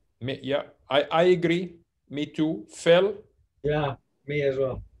 Yeah, I agree. Me too. Phil? Yeah, me as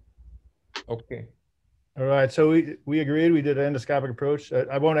well. Okay. All right, so we agreed. We did an endoscopic approach.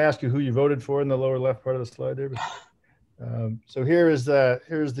 I won't ask you who you voted for in the lower left part of the slide there. But, so here's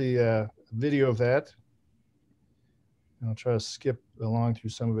the video of that. And I'll try to skip along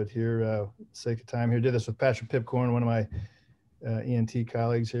through some of it here for the sake of time. Here, did this with Patrick Pipcorn, one of my ENT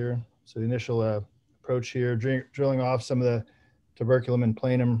colleagues here. So the initial approach here, drilling off some of the tuberculum and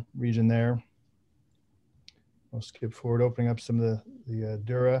planum region there. I'll skip forward, opening up some of the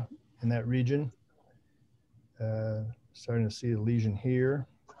dura in that region. Starting to see the lesion here.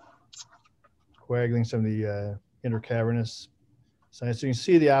 Coagulating some of the intercavernous sinus. So you can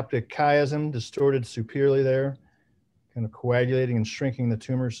see the optic chiasm distorted superiorly there, kind of coagulating and shrinking the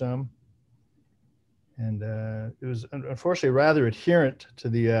tumor some. And it was unfortunately rather adherent to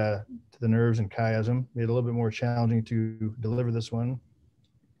the nerves and chiasm, made it a little bit more challenging to deliver this one.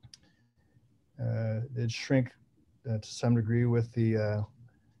 It did shrink to some degree with the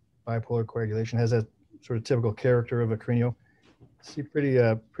bipolar coagulation. Has that sort of typical character of a cranial. See pretty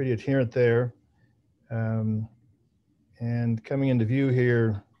adherent there. And coming into view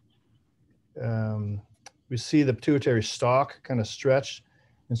here, we see the pituitary stalk kind of stretched.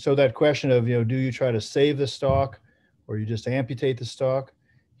 And so that question of, do you try to save the stalk or you just amputate the stalk?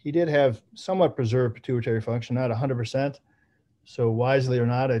 He did have somewhat preserved pituitary function, not 100%. So wisely or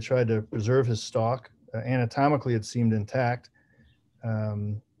not, I tried to preserve his stalk. Anatomically, it seemed intact.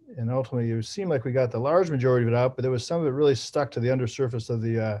 And ultimately, it seemed like we got the large majority of it out, but there was some of it really stuck to the undersurface of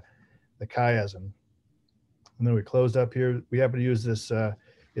the chiasm. And then we closed up here. We happen to use this,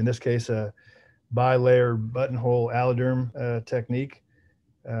 in this case, a bi-layer buttonhole alloderm technique,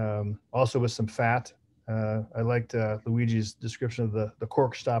 also with some fat. I liked Luigi's description of the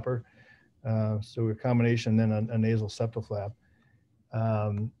cork stopper. So a combination, then a nasal septal flap.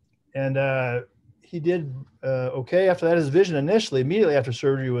 He did okay after that. His vision initially, immediately after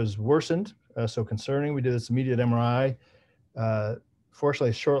surgery, was worsened, so concerning. We did this immediate MRI.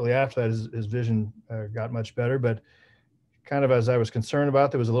 Fortunately, shortly after that, his vision got much better, but kind of as I was concerned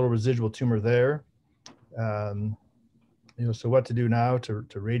about, there was a little residual tumor there. You know, so what to do now to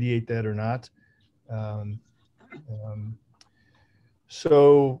radiate that or not? But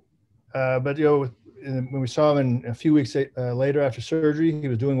you know, when we saw him a few weeks later after surgery, he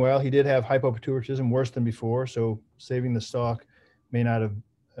was doing well. He did have hypopituitarism, worse than before, so saving the stalk may not have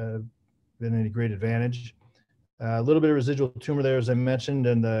been any great advantage. A little bit of residual tumor there, as I mentioned,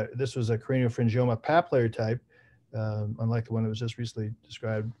 and this was a craniopharyngioma papillary type, unlike the one that was just recently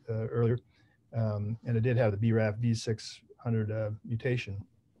described earlier, and it did have the BRAF V600 mutation.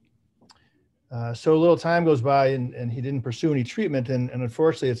 So a little time goes by, and he didn't pursue any treatment, and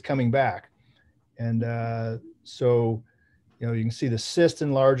unfortunately, it's coming back. And so, you know, you can see the cyst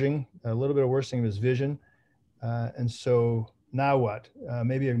enlarging, a little bit of worsening of his vision. And so now what?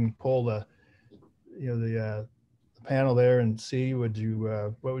 Maybe I can pull the, you know, the panel there and see, what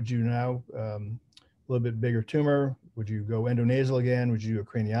would you now? A little bit bigger tumor. Would you go endonasal again? Would you do a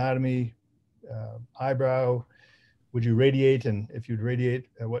craniotomy, eyebrow? Would you radiate? And if you'd radiate,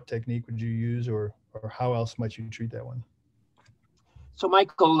 what technique would you use, or how else might you treat that one? So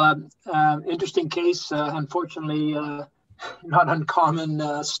Michael, interesting case, unfortunately, not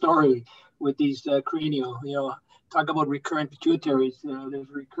uncommon story with these cranial, you know, talk about recurrent pituitaries, there's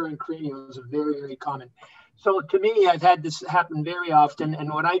recurrent cranials are very, very common. So to me, I've had this happen very often. And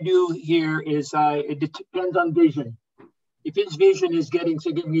what I do here is it depends on vision. If his vision is getting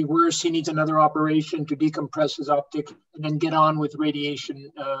significantly worse, he needs another operation to decompress his optic and then get on with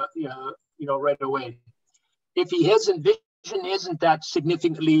radiation, you know, right away. If he hasn't vision isn't that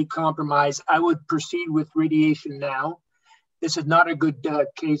significantly compromised, I would proceed with radiation now. This is not a good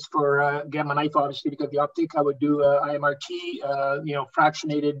case for gamma knife, obviously, because of the optic. I would do IMRT, you know,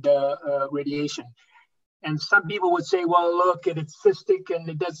 fractionated radiation. And some people would say, well, look, it's cystic and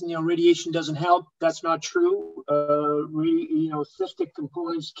it doesn't, you know, radiation doesn't help. That's not true. You know, cystic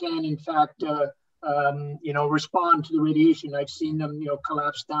components can, in fact, you know, respond to the radiation. I've seen them, you know,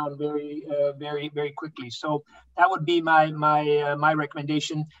 collapse down very, very quickly. So that would be my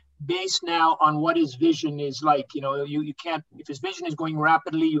recommendation, based now on what his vision is like. You know, you can't, if his vision is going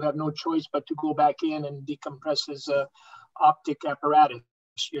rapidly, you have no choice but to go back in and decompress his optic apparatus.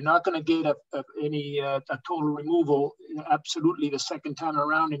 You're not going to get any total removal, absolutely, the second time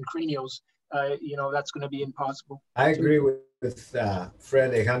around in cranials. You know, that's going to be impossible. I agree with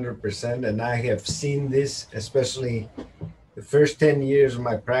Fred 100%, and I have seen this, especially the first 10 years of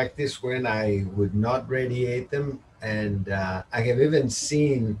my practice when I would not radiate them. And I have even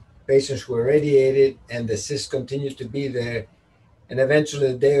seen patients who were radiated and the cyst continued to be there. And eventually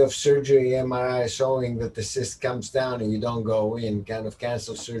the day of surgery, MRI showing that the cyst comes down and you don't go in, kind of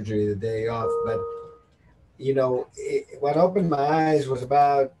cancel surgery the day off. But, you know, what opened my eyes was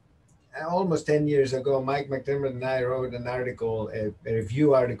about almost 10 years ago. Mike McDermott and I wrote an article, a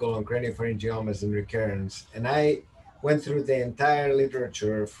review article on craniopharyngiomas and recurrence. And I went through the entire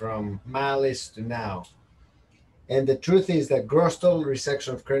literature from Malice to now. And the truth is that gross total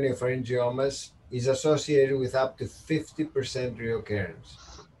resection of craniopharyngiomas is associated with up to 50%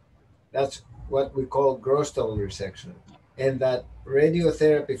 reoccurrence. That's what we call gross total resection. And that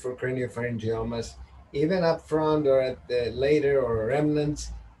radiotherapy for craniopharyngiomas, even up front or at the later or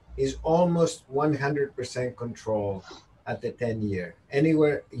remnants, is almost 100% control at the 10-year,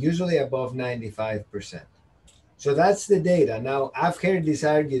 anywhere, usually above 95%. So that's the data. Now, I've heard this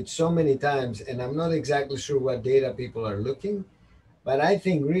argued so many times, and I'm not exactly sure what data people are looking, but I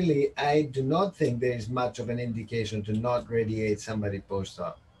think really, I do not think there is much of an indication to not radiate somebody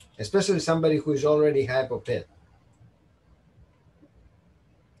post-op, especially somebody who is already hypopit.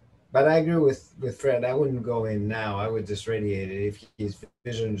 But I agree with Fred. I wouldn't go in now. I would just radiate it. If his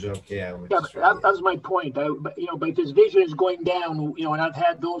vision is okay, I would. Yeah, that was my point. But you know, but if his vision is going down, you know, and I've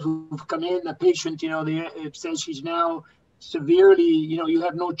had those who've come in, a patient, you know, it says she's now severely, you know, you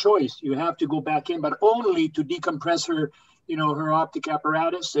have no choice. You have to go back in, but only to decompress her, you know, her optic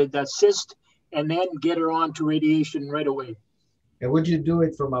apparatus, that cyst, and then get her on to radiation right away. And would you do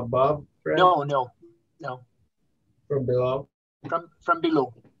it from above, Fred? No. From below? from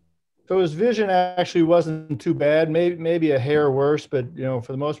below. So his vision actually wasn't too bad, maybe a hair worse, but you know,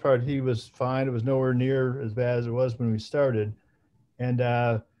 for the most part, he was fine. It was nowhere near as bad as it was when we started. And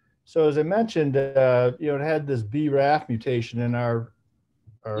so as I mentioned, you know, it had this BRAF mutation, and our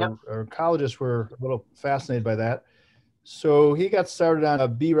oncologists were a little fascinated by that. So he got started on a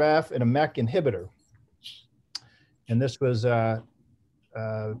BRAF and a MEK inhibitor. And this was the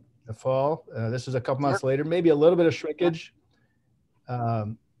fall. This was a couple months later, maybe a little bit of shrinkage.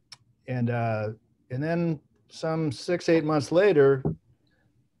 And then some 6-8 months later,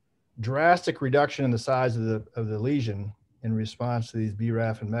 drastic reduction in the size of the lesion in response to these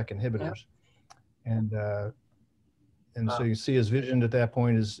BRAF and MEK inhibitors. And so you see his vision at that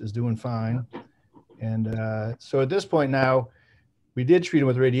point is doing fine. And so at this point now, we did treat him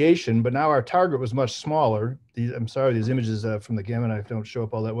with radiation, but now our target was much smaller. I'm sorry, these images from the Gamma knife don't show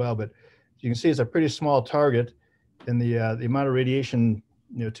up all that well, but you can see it's a pretty small target, and the amount of radiation,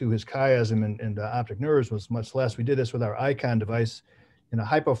 you know, to his chiasm and optic nerves was much less. We did this with our ICON device in a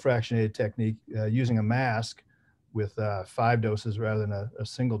hypofractionated technique using a mask with 5 doses rather than a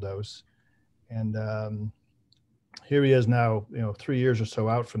single dose. And here he is now, you know, 3 years or so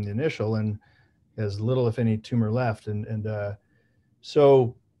out from the initial, and has little, if any, tumor left. And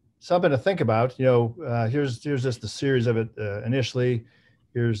so something to think about, you know, here's just the series of it initially.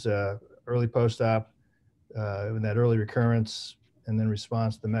 Here's early post-op, in that early recurrence, and then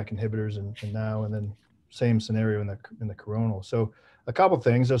response to the MEK inhibitors, and now, and then same scenario in the coronal. So a couple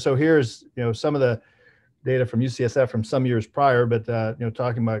things. So here's, you know, some of the data from UCSF from some years prior, but you know,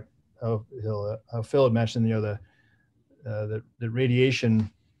 talking about how Phil had mentioned, you know, the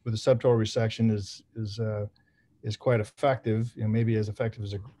radiation with a subtotal resection is quite effective, you know, maybe as effective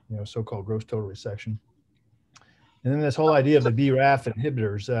as a, you know, so-called gross total resection. And then this whole idea of the BRAF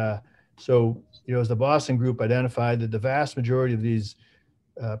inhibitors. So, you know, as the Boston group identified that the vast majority of these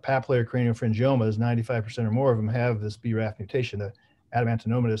papillary craniopharyngiomas, 95% or more of them, have this BRAF mutation. The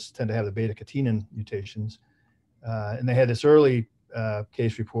adamantinomatous tend to have the beta-catenin mutations. And they had this early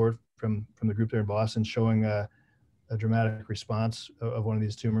case report from the group there in Boston showing a dramatic response of one of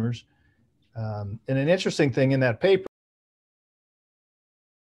these tumors. And an interesting thing in that paper,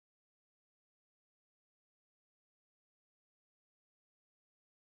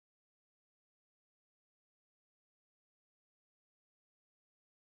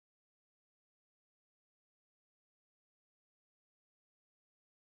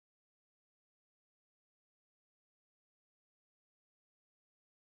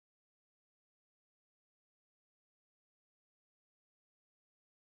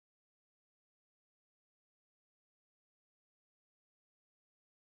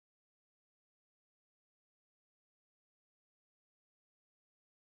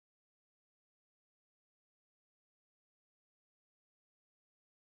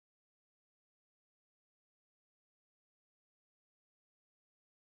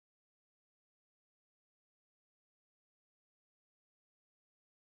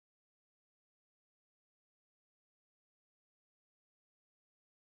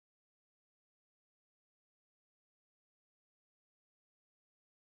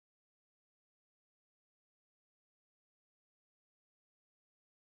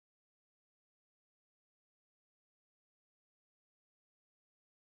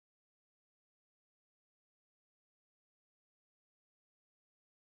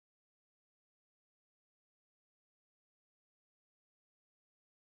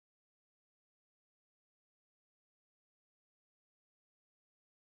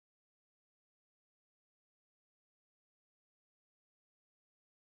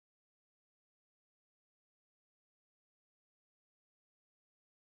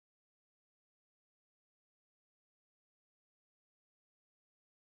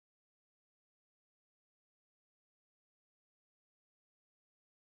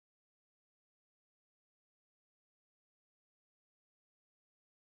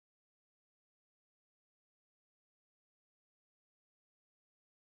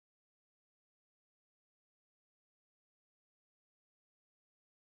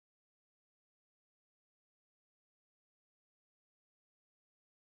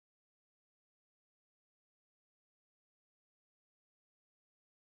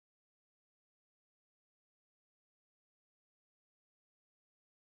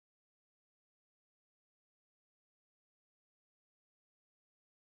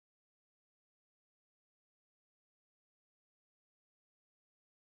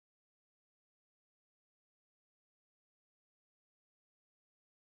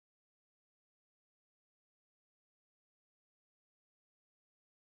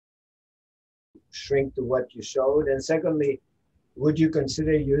 shrink to what you showed. And secondly, would you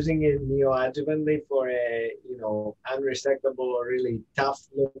consider using it neoadjuvantly for a, you know, unresectable or really tough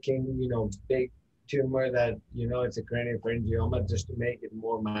looking, you know, big tumor that, you know, it's a craniopharyngioma, just to make it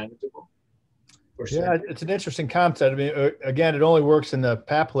more manageable? Yeah, it's an interesting concept. I mean, again, it only works in the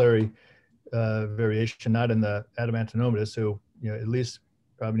papillary variation, not in the adenomatous. So, you know, at least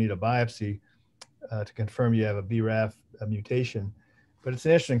probably need a biopsy to confirm you have a BRAF mutation. But it's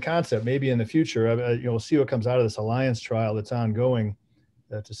an interesting concept. Maybe in the future, you'll see what comes out of this alliance trial that's ongoing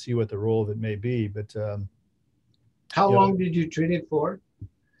to see what the role of it may be. But how long did you treat it for?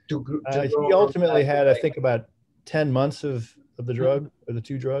 He ultimately had, I think, about 10 months of the drug, or the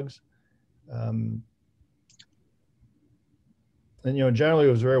two drugs. And, you know, generally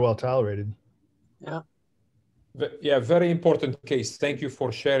it was very well tolerated. Yeah. Yeah, very important case. Thank you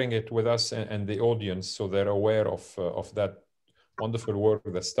for sharing it with us and the audience, so they're aware of that wonderful work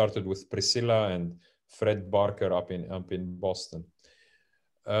that started with Priscilla and Fred Barker up in Boston.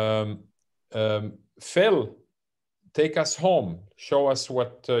 Phil, take us home. Show us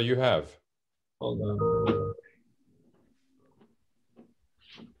what you have. Hold on.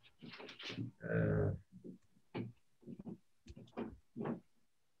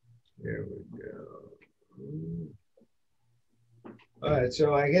 Here we go. All right,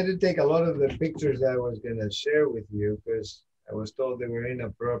 so I had to take a lot of the pictures I was going to share with you because I was told they were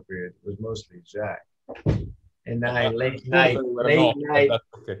inappropriate. It was mostly Jack. And I late night.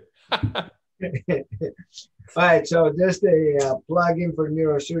 Okay. All right, so just a plug-in for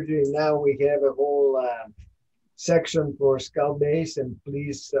neurosurgery. Now we have a whole section for skull base, and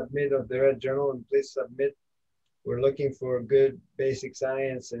please submit of the Red Journal, and please submit. We're looking for good basic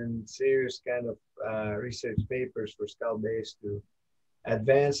science and serious kind of research papers for skull base to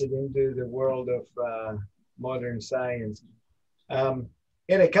advance it into the world of modern science.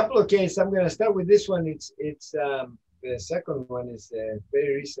 In a couple of cases, I'm going to start with this one. It's the second one is a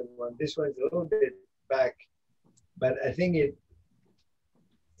very recent one. This one's a little bit back, but I think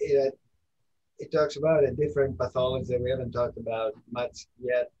it talks about a different pathology that we haven't talked about much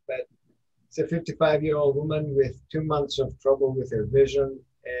yet. But it's a 55-year-old woman with 2 months of trouble with her vision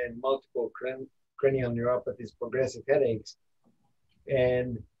and multiple cranial neuropathies, progressive headaches,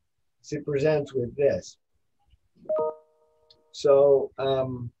 and she presents with this. So,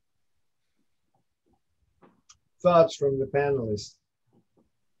 thoughts from the panelists?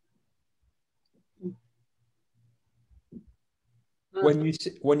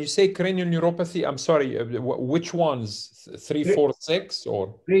 When you say cranial neuropathy, I'm sorry, which ones? 3, 4, 6,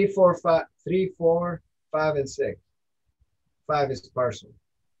 or 3, 4, 5, 3, 4, 5, and 6. 5 is partial.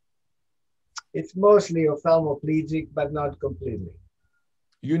 It's mostly ophthalmoplegic, but not completely.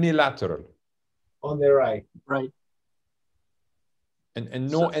 Unilateral. On the right. Right. And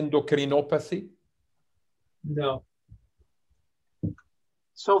no endocrinopathy? No.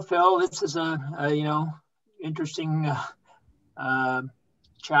 So Phil, this is a you know, interesting,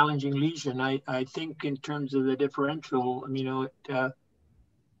 challenging lesion. I think in terms of the differential, you know,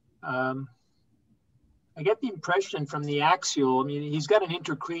 I get the impression from the axial. I mean, he's got an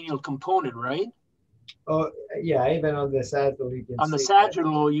intracranial component, right? Oh yeah, even on the sagittal you can on the see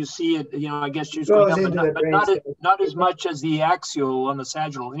sagittal that. You see it, you know, I guess just going up, but not as much as the axial on the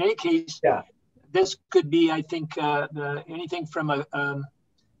sagittal. In any case, yeah, this could be, I think, anything from a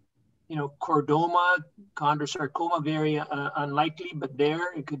you know, chordoma, chondrosarcoma, very unlikely, but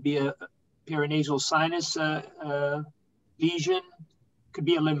there it could be a paranasal sinus lesion, could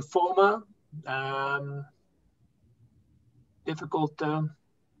be a lymphoma. Difficult.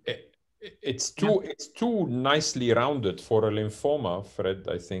 It's too nicely rounded for a lymphoma, Fred,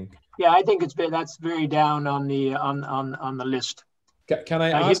 I think. Yeah, I think that's very down on the list. Can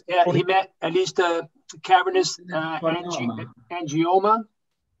I ask? He met at least a cavernous angioma.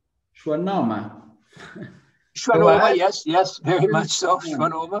 Schwannoma. Schwannoma, yes, very much so.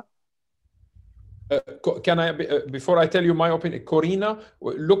 Schwannoma. Can I, before I tell you my opinion, Corina,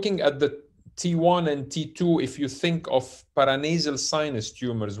 looking at the T1 and T2, if you think of paranasal sinus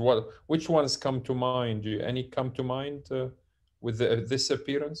tumors, which ones come to mind? Do any come to mind with this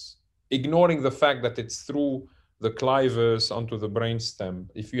appearance? Ignoring the fact that it's through the clivus onto the brainstem.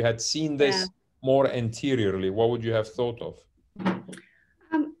 If you had seen this more anteriorly, what would you have thought of?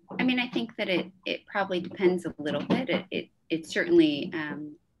 I mean, I think that it probably depends a little bit. It certainly,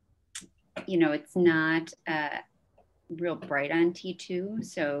 you know, it's not real bright on T2,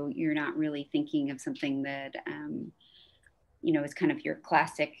 so you're not really thinking of something that, you know, is kind of your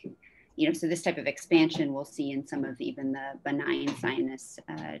classic, you know, so this type of expansion we'll see in some of even the benign sinus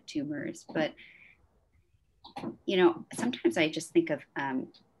tumors. But, you know, sometimes I just think of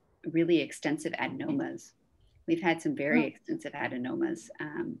really extensive adenomas. We've had some very extensive adenomas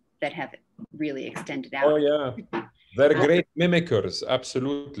that have really extended out. Oh yeah, they're great mimickers,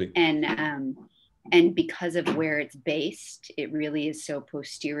 absolutely. And because of where it's based, it really is so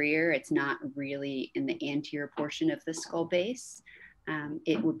posterior. It's not really in the anterior portion of the skull base.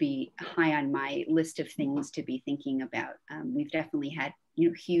 It would be high on my list of things to be thinking about. We've definitely had, you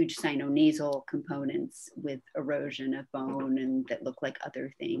know, huge sinonasal components with erosion of bone and that look like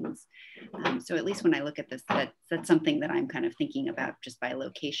other things. So at least when I look at this, that's something that I'm kind of thinking about just by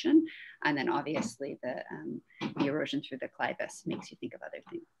location. And then obviously the erosion through the clivus makes you think of other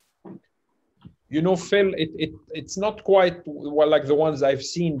things. You know, Phil, it's not quite well like the ones I've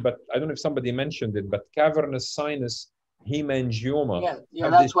seen, but I don't know if somebody mentioned it, but cavernous sinus hemangioma. Yeah,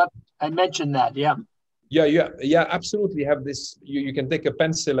 that's what I mentioned that, yeah. Yeah, absolutely. Have this, you can take a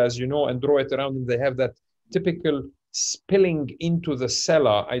pencil, as you know, and draw it around, and they have that typical spilling into the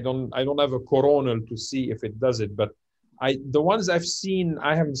cellar. I don't have a coronal to see if it does it, but the ones I've seen,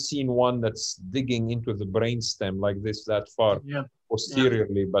 I haven't seen one that's digging into the brainstem like this that far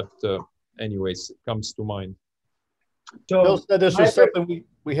posteriorly, but anyways, it comes to mind. So Bill said this was something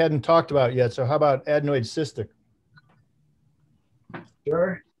we hadn't talked about yet. So how about adenoid cystic?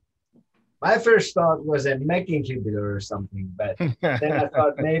 Sure. My first thought was a MEK inhibitor or something, but then I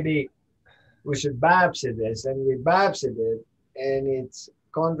thought maybe we should biopsy this, and we biopsied it, and it's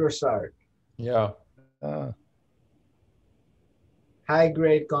chondrosarc. Yeah.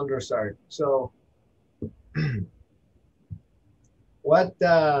 High-grade chondrosarc. So what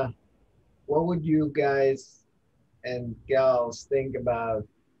would you guys and gals think about?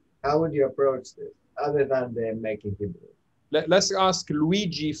 How would you approach this other than the MEK inhibitor? Let's ask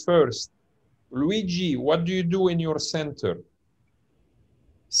Luigi first. Luigi, what do you do in your center?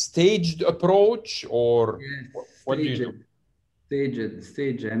 Staged approach, or what do you do?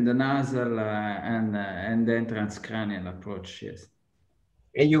 Staged, endonasal and then transcranial approach, yes.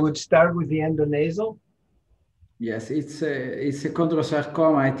 And you would start with the endonasal? Yes, it's a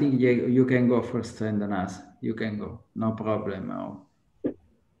chondrosarcoma. I think you can go first to endonasal. You can go, no problem.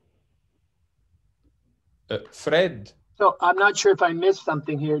 Fred. So I'm not sure if I missed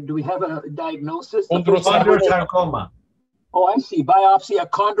something here. Do we have a diagnosis? Chondrosarcoma. Oh, I see. Biopsy of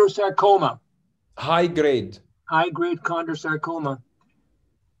chondrosarcoma. High grade. High grade chondrosarcoma.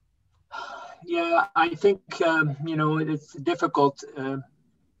 Yeah, I think, you know, it's difficult.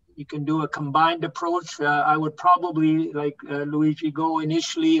 You can do a combined approach. I would probably, like Luigi, go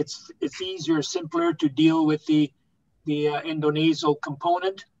initially. It's easier, simpler to deal with the endonasal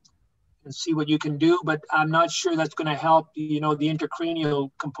component and see what you can do, but I'm not sure that's going to help, you know, the intracranial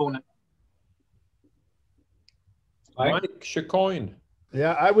component. Mike Chicoine.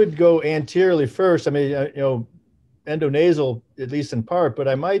 Yeah, I would go anteriorly first. I mean, you know, endonasal, at least in part, but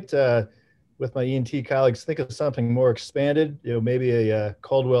I might, with my ENT colleagues, think of something more expanded, you know, maybe a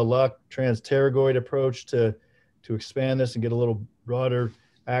Caldwell-Luck transpterygoid approach to expand this and get a little broader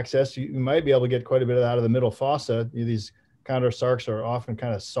access. You might be able to get quite a bit out of the middle fossa. You know, these chondrosarcs are often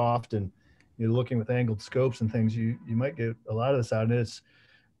kind of soft, and you're looking with angled scopes and things, you might get a lot of this out. And it's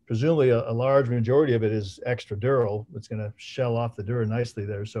presumably a large majority of it is extradural. It's going to shell off the dura nicely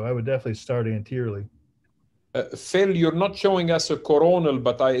there. So I would definitely start anteriorly. Phil, you're not showing us a coronal,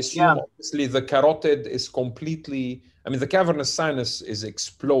 but I assume obviously the carotid is completely, I mean, the cavernous sinus is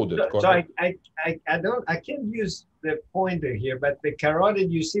exploded. So I can't use the pointer here, but the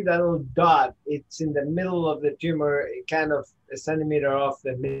carotid, you see that little dot, it's in the middle of the tumor, kind of a centimeter off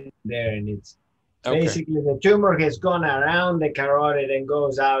the middle there, and it's basically the tumor has gone around the carotid and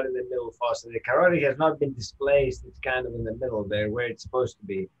goes out in the middle fossa. The carotid has not been displaced, it's kind of in the middle there where it's supposed to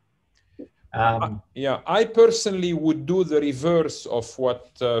be. Yeah, I personally would do the reverse of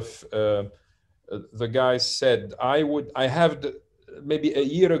what the guys said. Maybe a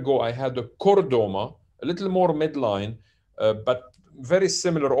year ago, I had a chordoma, a little more midline, but very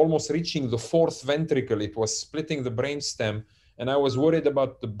similar, almost reaching the fourth ventricle. It was splitting the brainstem, and I was worried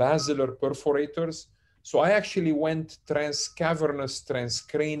about the basilar perforators. So I actually went transcavernous,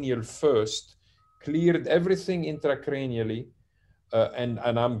 transcranial first, cleared everything intracranially, and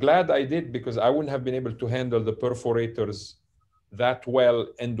I'm glad I did, because I wouldn't have been able to handle the perforators that well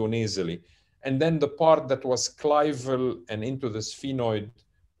endonasally. And then the part that was clival and into the sphenoid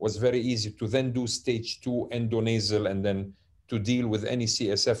was very easy to then do stage 2 endonasal, and then to deal with any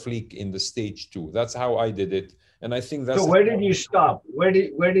CSF leak in the stage 2. That's how I did it. And I think that's— So where did you stop? Where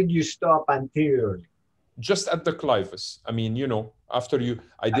did you stop anteriorly? Just at the clivus. I mean, you know, after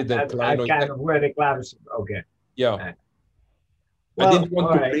I did that. Kind of where the clivus, okay. Yeah. Well, I didn't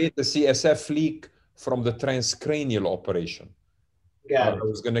want to create the CSF leak from the transcranial operation. Yeah. I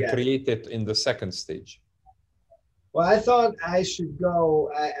was going to create it in the second stage. Well, I thought I should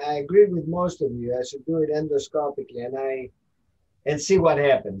go. I agreed with most of you. I should do it endoscopically and see what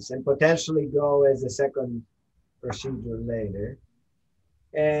happens, and potentially go as a second procedure later.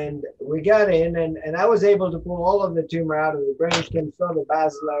 And we got in, and I was able to pull all of the tumor out of the brainstem, saw the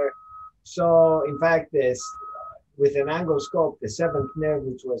basilar, saw, in fact, this with an angle scope, the seventh nerve,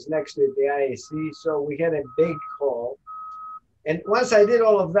 which was next to the IAC. So we had a big hole. And once I did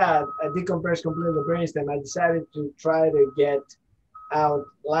all of that, I decompressed completely the brainstem. I decided to try to get out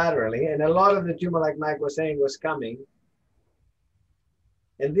laterally. And a lot of the tumor, like Mike was saying, was coming.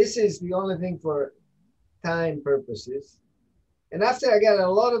 And this is the only thing for time purposes. And after I got a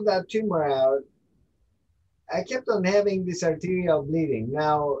lot of that tumor out, I kept on having this arterial bleeding.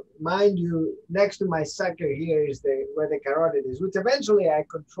 Now, mind you, next to my sucker here is where the carotid is, which eventually I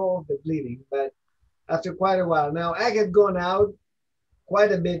controlled the bleeding, but after quite a while. Now, I had gone out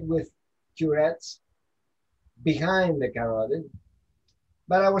quite a bit with curettes behind the carotid,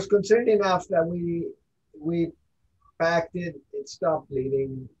 but I was concerned enough that we packed it, it stopped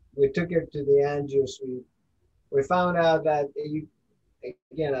bleeding. We took it to the angio suite. We found out that,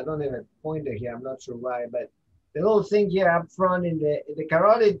 again, I don't have a pointer here, I'm not sure why, but the little thing here up front in the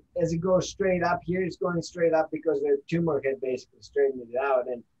carotid, as it goes straight up here, it's going straight up because the tumor had basically straightened it out.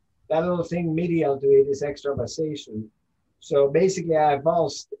 And that little thing medial to it is extravasation. So basically I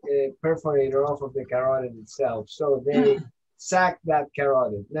avulsed a perforator off of the carotid itself. So they sacked that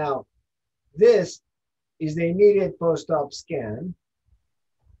carotid. Now, this is the immediate post-op scan.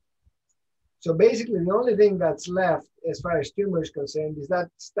 So basically the only thing that's left as far as tumor is concerned is that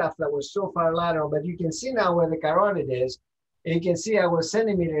stuff that was so far lateral, but you can see now where the carotid is, and you can see I was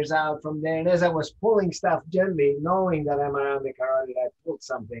centimeters out from there. And as I was pulling stuff gently, knowing that I'm around the carotid, I pulled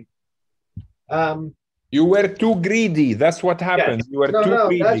something. You were too greedy. That's what happened. Yeah. You were too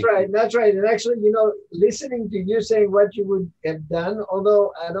greedy. That's right. That's right. And actually, you know, listening to you saying what you would have done,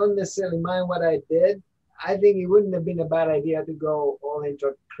 although I don't necessarily mind what I did, I think it wouldn't have been a bad idea to go all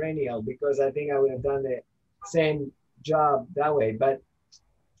intracranial, because I think I would have done the same job that way. But,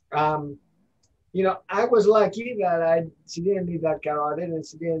 you know, I was lucky that she didn't leave that carotid and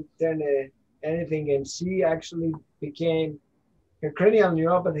she didn't turn anything, and she actually became, her cranial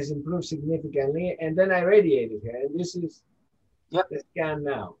neuropathies improved significantly, and then I radiated her, and this is the scan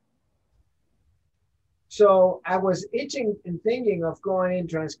now. So I was itching and thinking of going in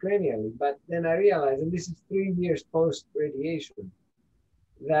transcranially, but then I realized, and this is 3 years post-radiation,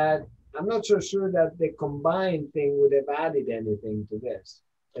 that I'm not so sure that the combined thing would have added anything to this.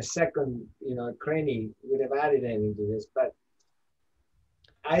 A second, you know, cranie would have added anything to this, but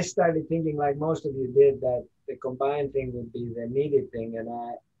I started thinking, like most of you did, that the combined thing would be the needed thing, and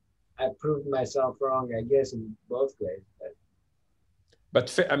I proved myself wrong, I guess, in both ways.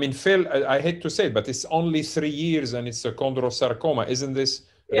 But I mean, Phil, I hate to say it, but it's only 3 years and it's a chondrosarcoma. Isn't this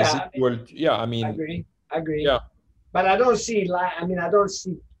residual? Yeah, I mean, I agree. Yeah. But I don't see, I mean, I don't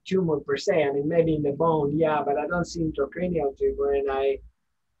see tumor per se. I mean, maybe in the bone, yeah, but I don't see intracranial tumor. And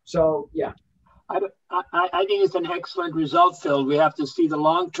so, yeah. I think it's an excellent result, Phil. We have to see the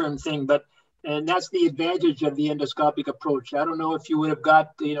long-term thing, and that's the advantage of the endoscopic approach. I don't know if you would have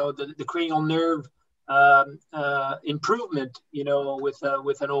got, you know, the cranial nerve improvement, you know,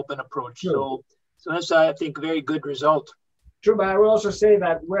 with an open approach. True. So that's, I think, a very good result. True, but I will also say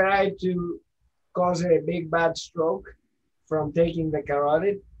that were I to cause a big bad stroke from taking the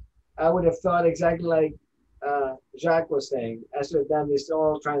carotid, I would have thought exactly like Jacques was saying. I should have done this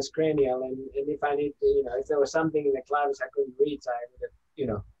all transcranial, and if I need to, you know, if there was something in the clavis I couldn't reach, I would have, you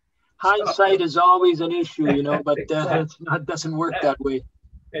know. Hindsight is always an issue, you know, but it doesn't work that way.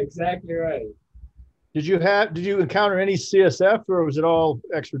 Exactly right. Did you encounter any CSF, or was it all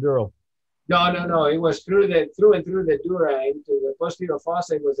extradural? No. It was through and through the dura into the posterior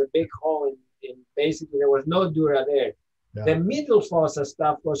fossa. It was a big hole in basically there was no dura there. Yeah. The middle fossa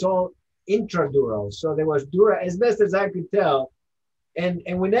stuff was all intradural. So there was dura, as best as I could tell. And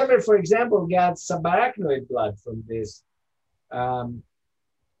we never, for example, got subarachnoid blood from this.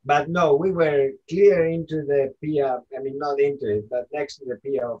 But no, we were clear into the pia. I mean, not into it, but next to the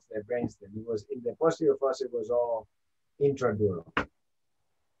pia of the brainstem. It was in the posterior fossa. It was all intradural.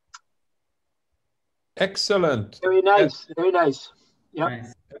 Excellent. Very nice. Very nice. Yeah.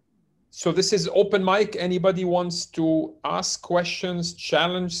 Nice. So this is open mic. Anybody wants to ask questions,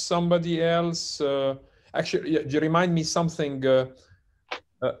 challenge somebody else? Actually, you remind me something.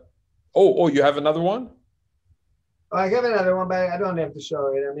 Oh, you have another one? I have another one, but I don't have to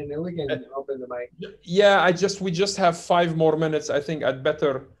show it. I mean, we can open the mic. Yeah, we just have 5 more minutes. I think I'd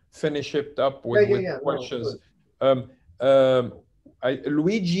better finish it up with questions.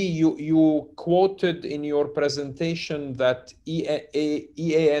 Luigi, you quoted in your presentation that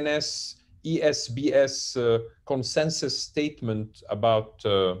ESBS consensus statement about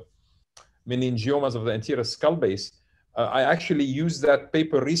meningiomas of the anterior skull base. I actually used that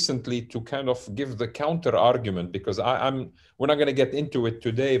paper recently to kind of give the counter argument, because we're not going to get into it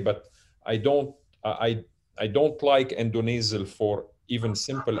today, but I don't like endonasal for even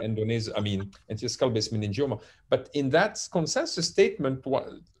simple endonasal, anterior skull base meningioma. But in that consensus statement,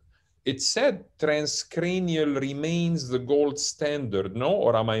 it said transcranial remains the gold standard, no?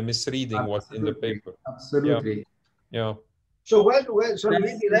 Or am I misreading what's in the paper? Absolutely. Yeah. So so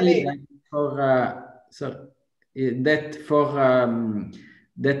maybe let me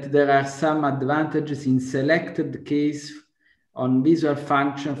that there are some advantages in selected case on visual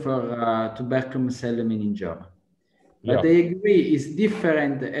function for tuberculum cell meningioma. But I agree, it's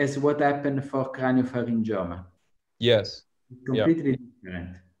different as what happened for craniopharyngioma. Yes. Completely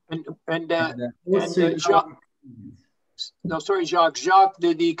different. No, sorry, Jacques. Jacques,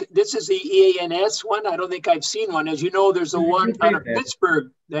 this is the EANS one. I don't think I've seen one. As you know, there's a one out of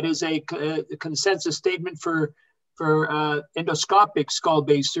Pittsburgh that is a consensus statement for endoscopic skull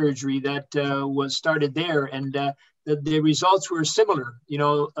base surgery that was started there, and the results were similar.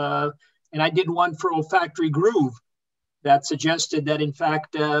 And I did one for olfactory groove that suggested that, in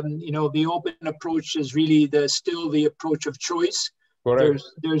fact, the open approach is really still the approach of choice. Correct.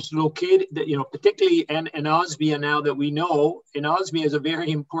 There's located, particularly anosmia now that we know, anosmia is a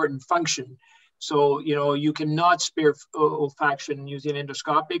very important function. So, you cannot spare olfaction using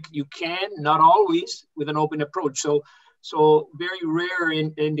endoscopic. You can, not always, with an open approach. So very rare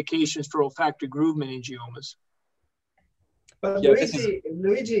indications for olfactory groove meningiomas. But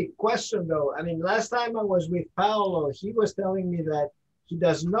Luigi, question though. Last time I was with Paolo, he was telling me that he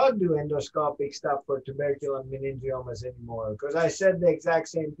does not do endoscopic stuff for tuberculum meningiomas anymore, because I said the exact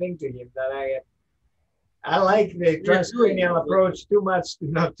same thing to him, that I like the transcranial approach too much to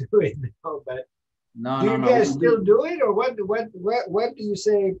not do it now. But do you guys still do it, or what do you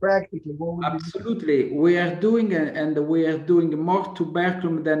say practically? Absolutely, we are doing and we are doing more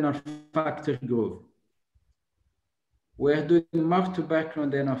tuberculum than olfactory groove. We are doing more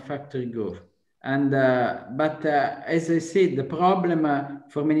tuberculum than olfactory groove. And but as I said, the problem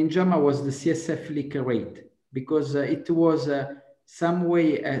for meningioma was the CSF leak rate, because it was some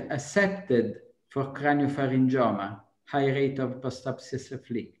way accepted for craniopharyngioma, high rate of post-op CSF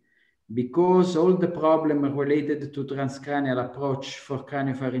leak, because all the problem related to transcranial approach for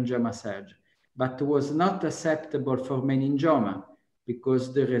craniopharyngioma surgery, but was not acceptable for meningioma,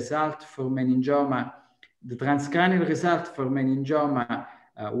 because the result for meningioma, the transcranial result for meningioma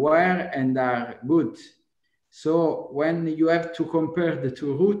were and are good. So when you have to compare the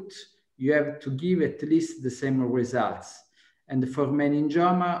two routes, you have to give at least the same results. And for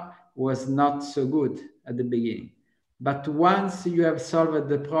meningioma was not so good at the beginning. But once you have solved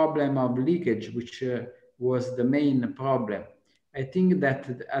the problem of leakage, which was the main problem, I think that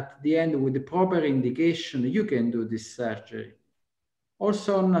at the end, with the proper indication, you can do this surgery.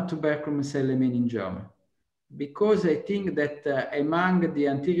 Also on tuberculum cell meningioma. Because I think that among the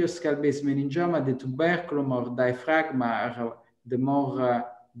anterior skull base meningioma, the tuberculum or diaphragma are the more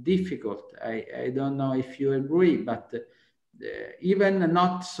difficult. I don't know if you agree, but even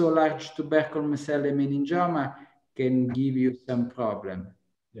not so large tuberculum cell meningioma can give you some problem.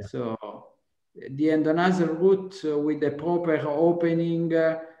 Yeah. So the endonasal route with the proper opening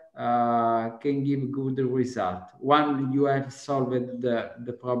can give good result. One, you have solved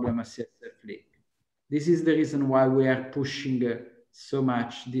the problem of CSF leak. This is the reason why we are pushing so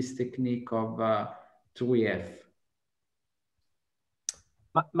much this technique of 3F.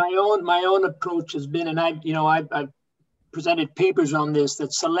 My own approach has been, and I've presented papers on this,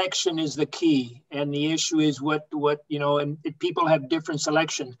 that selection is the key, and the issue is what and people have different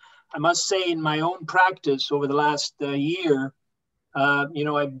selection. I must say, in my own practice over the last year,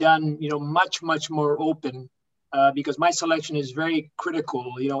 I've done much much more open because my selection is very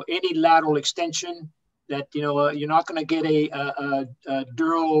critical. Any lateral extension that you're not going to get a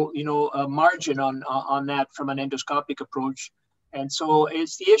dural margin on that from an endoscopic approach. And so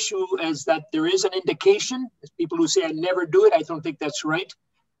it's the issue is that there is an indication. There's people who say I never do it. I don't think that's right,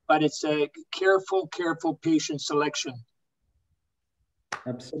 but it's a careful patient selection.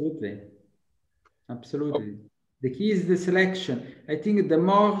 Absolutely. The key is the selection. I think the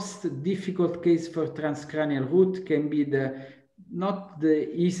most difficult case for transcranial route can be not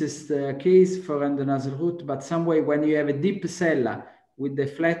the easiest case for endonasal route, but some way when you have a deep cella with the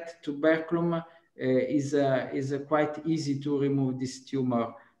flat tuberculum, is quite easy to remove this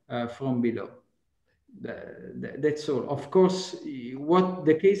tumor from below. That's all. Of course, what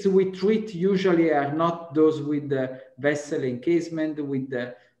the cases we treat usually are not those with the vessel encasement, with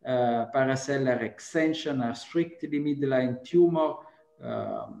the paracellular extension, are strictly midline tumor.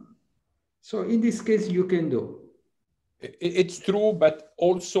 So in this case, you can do. It's true, but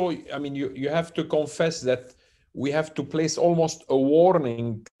also, I mean, you have to confess that we have to place almost a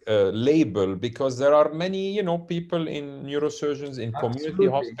warning label, because there are many, you know, people in neurosurgeons, in community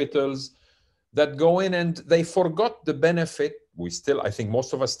hospitals that go in and they forgot the benefit. I think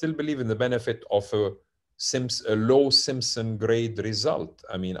most of us still believe in the benefit of a low Simpson grade result.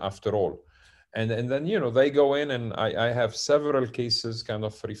 I mean, after all. And then, you know, they go in, and I have several cases kind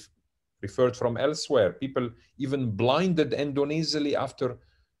of referred from elsewhere. People even blinded endonasally after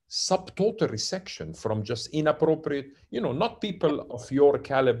subtotal resection from just inappropriate, you know, not people of your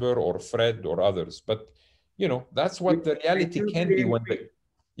caliber or Fred or others, but, you know, that's what the reality can be when they,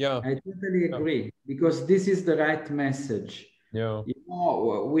 I totally agree, because this is the right message. Yeah. You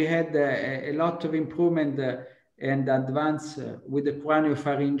know, we had a lot of improvement and advance with the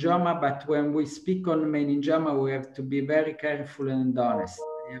craniopharyngioma, but when we speak on meningioma, we have to be very careful and honest.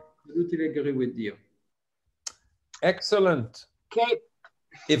 I absolutely agree with you. Excellent. Okay.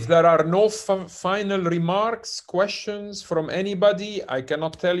 If there are no final remarks, questions from anybody, I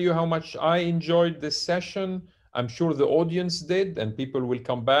cannot tell you how much I enjoyed this session. I'm sure the audience did, and people will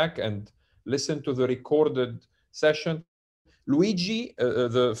come back and listen to the recorded session. Luigi,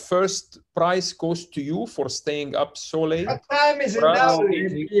 the first prize goes to you for staying up so late. What time is it now?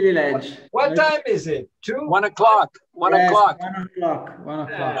 What time is it? 1 o'clock. 1 o'clock. 1 o'clock. 1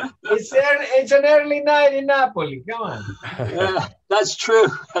 o'clock. It's an early night in Napoli. Come on. Yeah, that's true.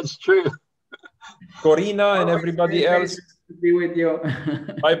 That's true. Corina and everybody else. To be with you.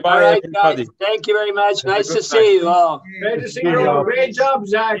 Bye-bye, All right, everybody. guys. Thank you very much. Nice to see you all. Great to see you. Great job,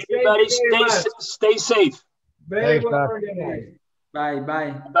 Zach. Everybody stay safe. Very well organized. Bye.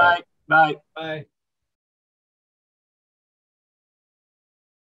 Bye. Bye. Bye.